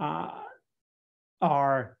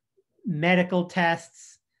medical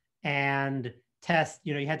tests and tests.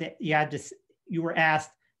 You were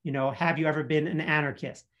asked, have you ever been an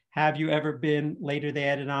anarchist? Have you ever been, later they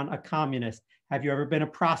added on, a communist? Have you ever been a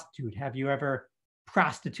prostitute? Have you ever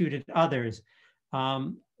prostituted others?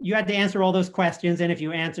 You had to answer all those questions, and if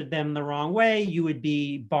you answered them the wrong way, you would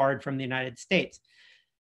be barred from the United States.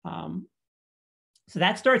 So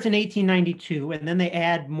that starts in 1892, and then they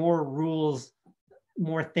add more rules,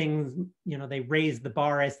 more things, they raise the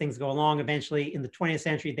bar as things go along. Eventually, in the 20th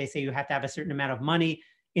century, they say you have to have a certain amount of money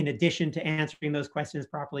in addition to answering those questions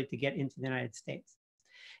properly to get into the United States.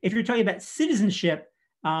 If you're talking about citizenship,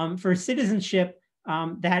 for citizenship,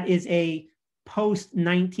 that is a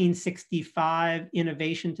post-1965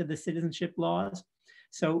 innovation to the citizenship laws.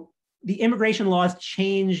 So the immigration laws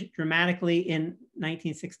changed dramatically in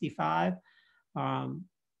 1965.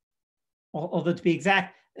 Although to be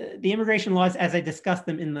exact, the immigration laws, as I discussed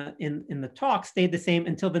them in the talk, stayed the same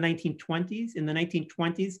until the 1920s. In the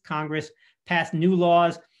 1920s, Congress passed new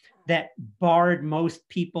laws that barred most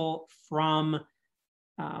people from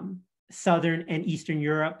Southern and Eastern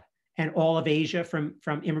Europe and all of Asia from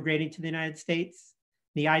immigrating to the United States.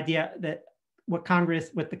 The idea that what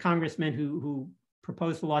the congressman who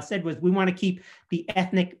proposed the law said was, we want to keep the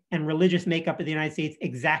ethnic and religious makeup of the United States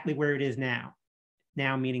exactly where it is now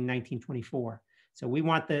meaning 1924. So we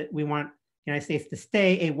want the United States to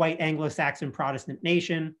stay a white Anglo-Saxon Protestant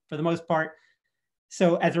nation for the most part.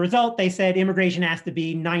 So as a result, they said immigration has to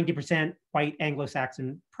be 90% white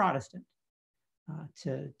Anglo-Saxon Protestant,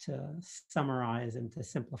 to summarize and to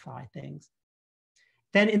simplify things.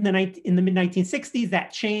 Then in the mid-1960s,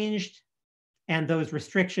 that changed, and those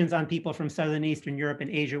restrictions on people from Southern and Eastern Europe and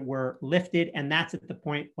Asia were lifted. And that's at the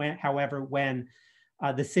point when, however, when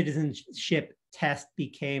the citizenship test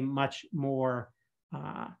became much more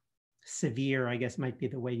severe, I guess might be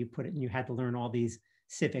the way you put it. And you had to learn all these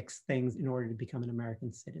civics things in order to become an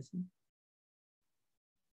American citizen.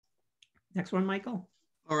 Next one, Michael.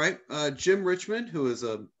 All right. Jim Richmond, who is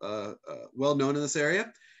well known in this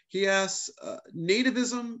area, he asks,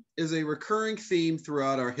 nativism is a recurring theme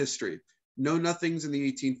throughout our history. Know-nothings in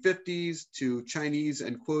the 1850s to Chinese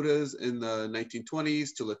and quotas in the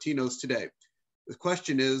 1920s to Latinos today. The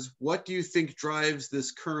question is, what do you think drives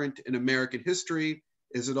this current in American history?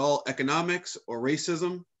 Is it all economics or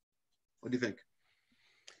racism? What do you think?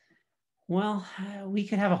 Well, we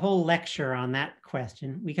could have a whole lecture on that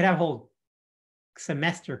question. We could have a whole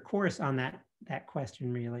semester course on that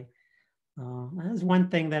question, really. That is one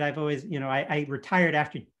thing that I've always, I retired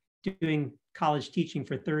after doing college teaching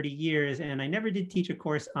for 30 years, and I never did teach a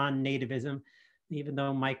course on nativism, even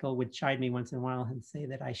though Michael would chide me once in a while and say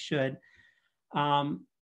that I should.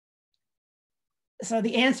 So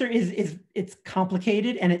the answer is it's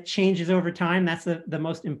complicated and it changes over time. That's the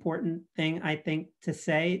most important thing, I think, to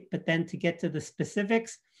say. But then to get to the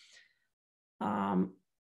specifics,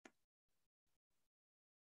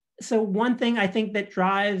 so one thing I think that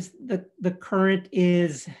drives the current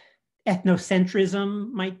is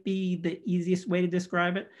ethnocentrism, might be the easiest way to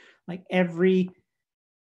describe it. Like every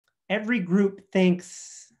group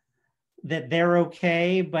thinks that they're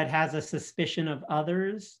okay, but has a suspicion of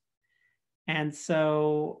others. And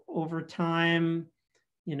so over time,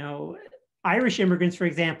 you know, Irish immigrants, for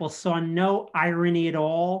example, saw no irony at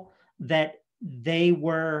all that they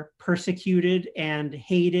were persecuted and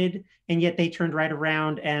hated, and yet they turned right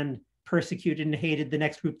around and persecuted and hated the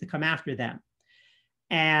next group to come after them.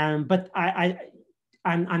 And but I'm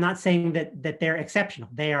not saying that they're exceptional.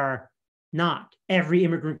 They are not. Every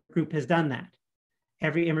immigrant group has done that.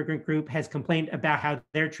 Every immigrant group has complained about how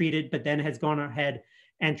they're treated, but then has gone ahead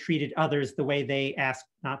and treated others the way they ask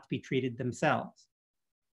not to be treated themselves.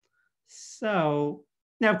 So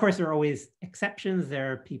now, of course, there are always exceptions.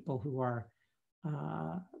 There are people who are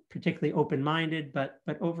particularly open-minded, but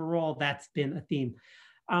overall, that's been a theme.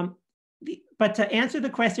 But to answer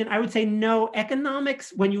the question, I would say no.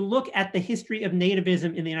 Economics, when you look at the history of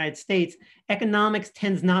nativism in the United States, economics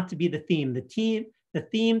tends not to be the theme. The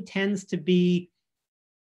theme tends to be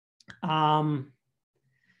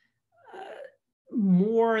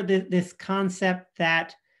more this concept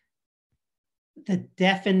that the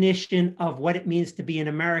definition of what it means to be an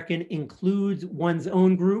American includes one's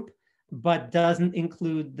own group, but doesn't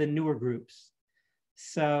include the newer groups.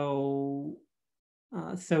 So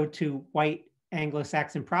to white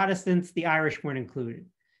Anglo-Saxon Protestants, the Irish weren't included.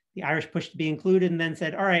 The Irish pushed to be included and then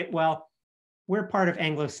said, all right, well, we're part of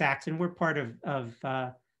Anglo-Saxon, we're part of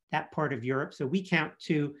that part of Europe, so we count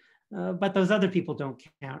too, but those other people don't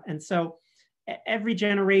count. And so every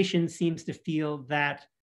generation seems to feel that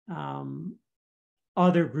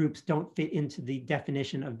other groups don't fit into the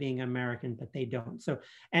definition of being American, but they don't. So,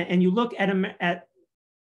 and you look at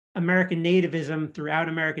American nativism throughout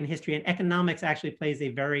American history, and economics actually plays a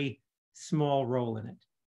very small role in it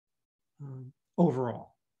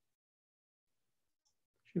overall.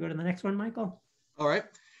 Should we go to the next one, Michael? All right.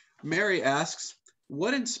 Mary asks,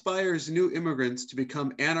 what inspires new immigrants to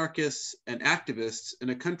become anarchists and activists in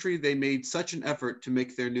a country they made such an effort to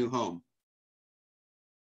make their new home?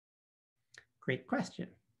 Great question.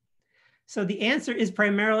 So the answer is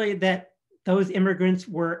primarily that those immigrants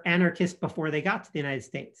were anarchists before they got to the United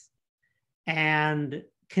States and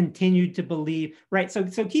continued to believe, right? So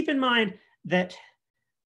keep in mind that,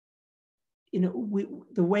 you know,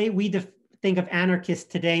 the way we think of anarchists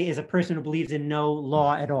today is a person who believes in no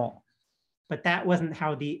law at all. But that wasn't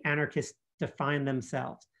how the anarchists defined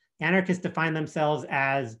themselves. The anarchists defined themselves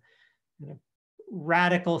as, you know,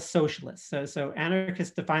 radical socialists. So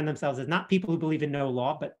anarchists define themselves as not people who believe in no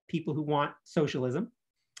law, but people who want socialism,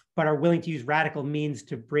 but are willing to use radical means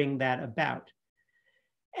to bring that about.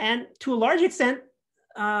 And to a large extent,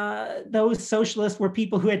 those socialists were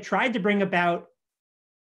people who had tried to bring about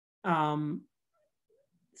the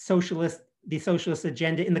socialist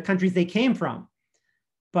agenda in the countries they came from,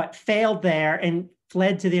 but failed there and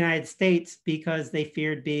fled to the United States because they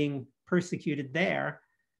feared being persecuted there,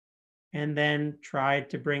 and then tried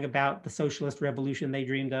to bring about the socialist revolution they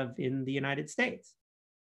dreamed of in the United States.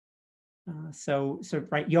 So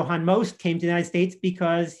right, Johann Most came to the United States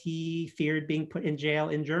because he feared being put in jail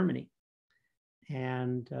in Germany.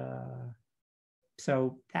 And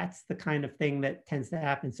so that's the kind of thing that tends to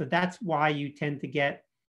happen. So that's why you tend to get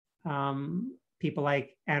people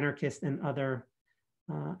like anarchists and other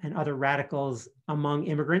radicals among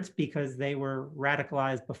immigrants, because they were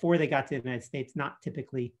radicalized before they got to the United States, not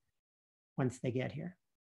typically once they get here.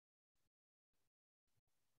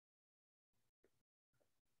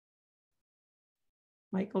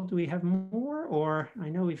 Michael, do we have more? Or I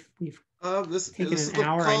know we've taken an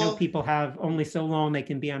hour. I know people have only so long they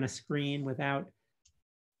can be on a screen without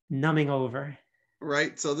numbing over.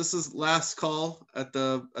 Right. So this is last call at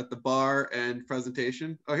the bar and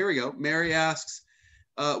presentation. Oh, here we go. Mary asks,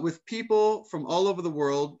 with people from all over the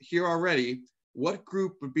world here already, what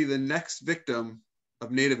group would be the next victim of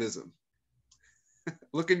nativism?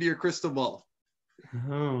 Look into your crystal ball.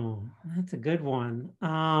 Oh, that's a good one.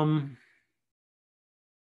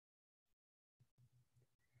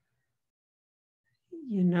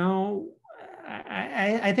 You know,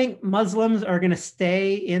 I think Muslims are going to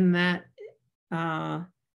stay in that, are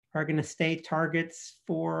going to stay targets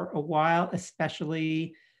for a while,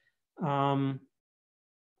 especially you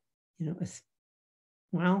know,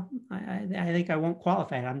 well, I think I won't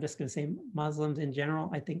qualify it. I'm just going to say Muslims in general,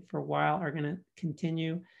 I think for a while are going to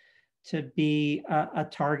continue to be a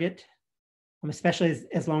target, especially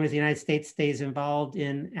as long as the United States stays involved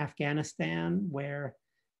in Afghanistan, where,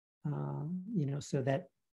 you know, so that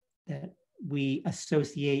we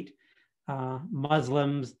associate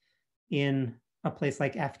Muslims in a place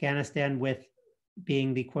like Afghanistan with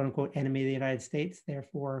being the quote unquote enemy of the United States.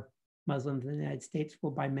 Therefore, Muslims in the United States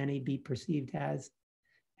will by many be perceived as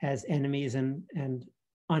enemies and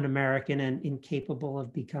un-American and incapable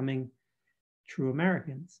of becoming true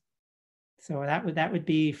Americans. So that would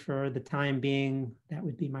be, for the time being, that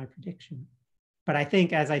would be my prediction. But I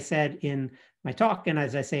think, as I said in my talk, and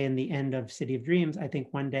as I say in the end of City of Dreams, I think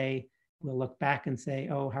one day we'll look back and say,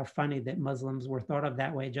 oh, how funny that Muslims were thought of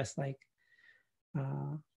that way, just like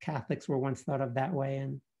Catholics were once thought of that way,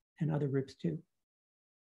 and other groups too.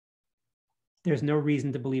 There's no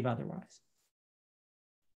reason to believe otherwise.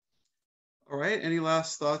 All right, any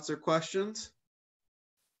last thoughts or questions?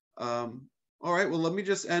 All right, well, let me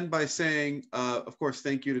just end by saying, of course,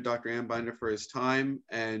 thank you to Dr. Anbinder for his time.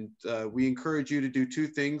 And we encourage you to do two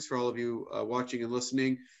things for all of you watching and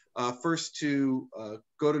listening. First, to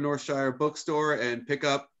go to Northshire Bookstore and pick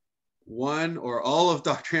up one or all of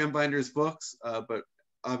Dr. Anbinder's books, but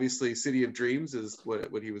obviously City of Dreams is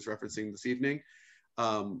what he was referencing this evening.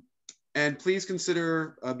 And please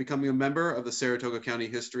consider becoming a member of the Saratoga County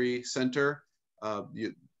History Center.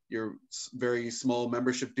 Your very small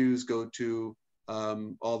membership dues go to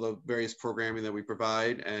all the various programming that we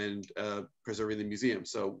provide and preserving the museum.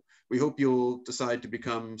 So we hope you'll decide to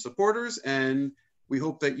become supporters, and we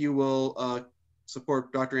hope that you will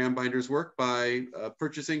support Dr. Anbinder's work by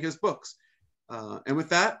purchasing his books. And with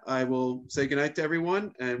that, I will say goodnight to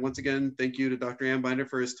everyone. And once again, thank you to Dr. Anbinder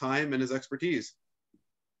for his time and his expertise.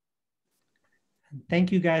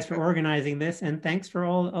 Thank you guys for organizing this, and thanks for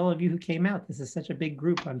all of you who came out. This is such a big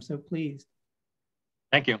group. I'm so pleased.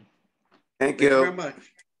 Thank you. Thank you very much.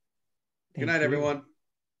 Good night, everyone.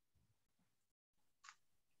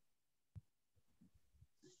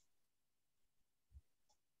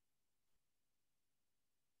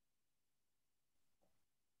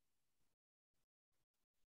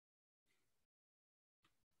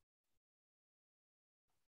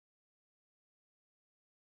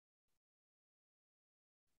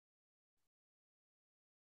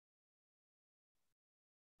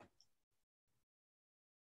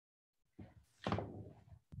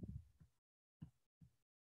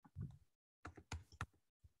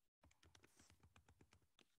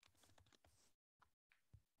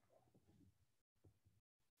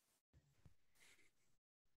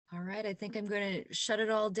 All right, I think I'm going to shut it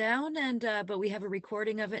all down, and but we have a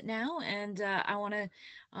recording of it now, and I want to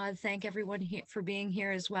thank everyone here for being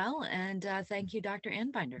here as well, and thank you, Dr.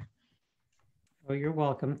 Anbinder. Oh, you're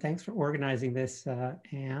welcome. Thanks for organizing this,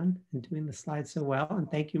 Anne, and doing the slides so well,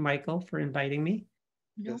 and thank you, Michael, for inviting me.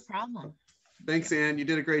 No problem. Thanks, Anne. You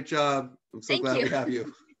did a great job. I'm so glad we have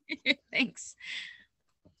you. Thanks.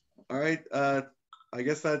 All right. I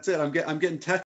guess that's it. I'm getting text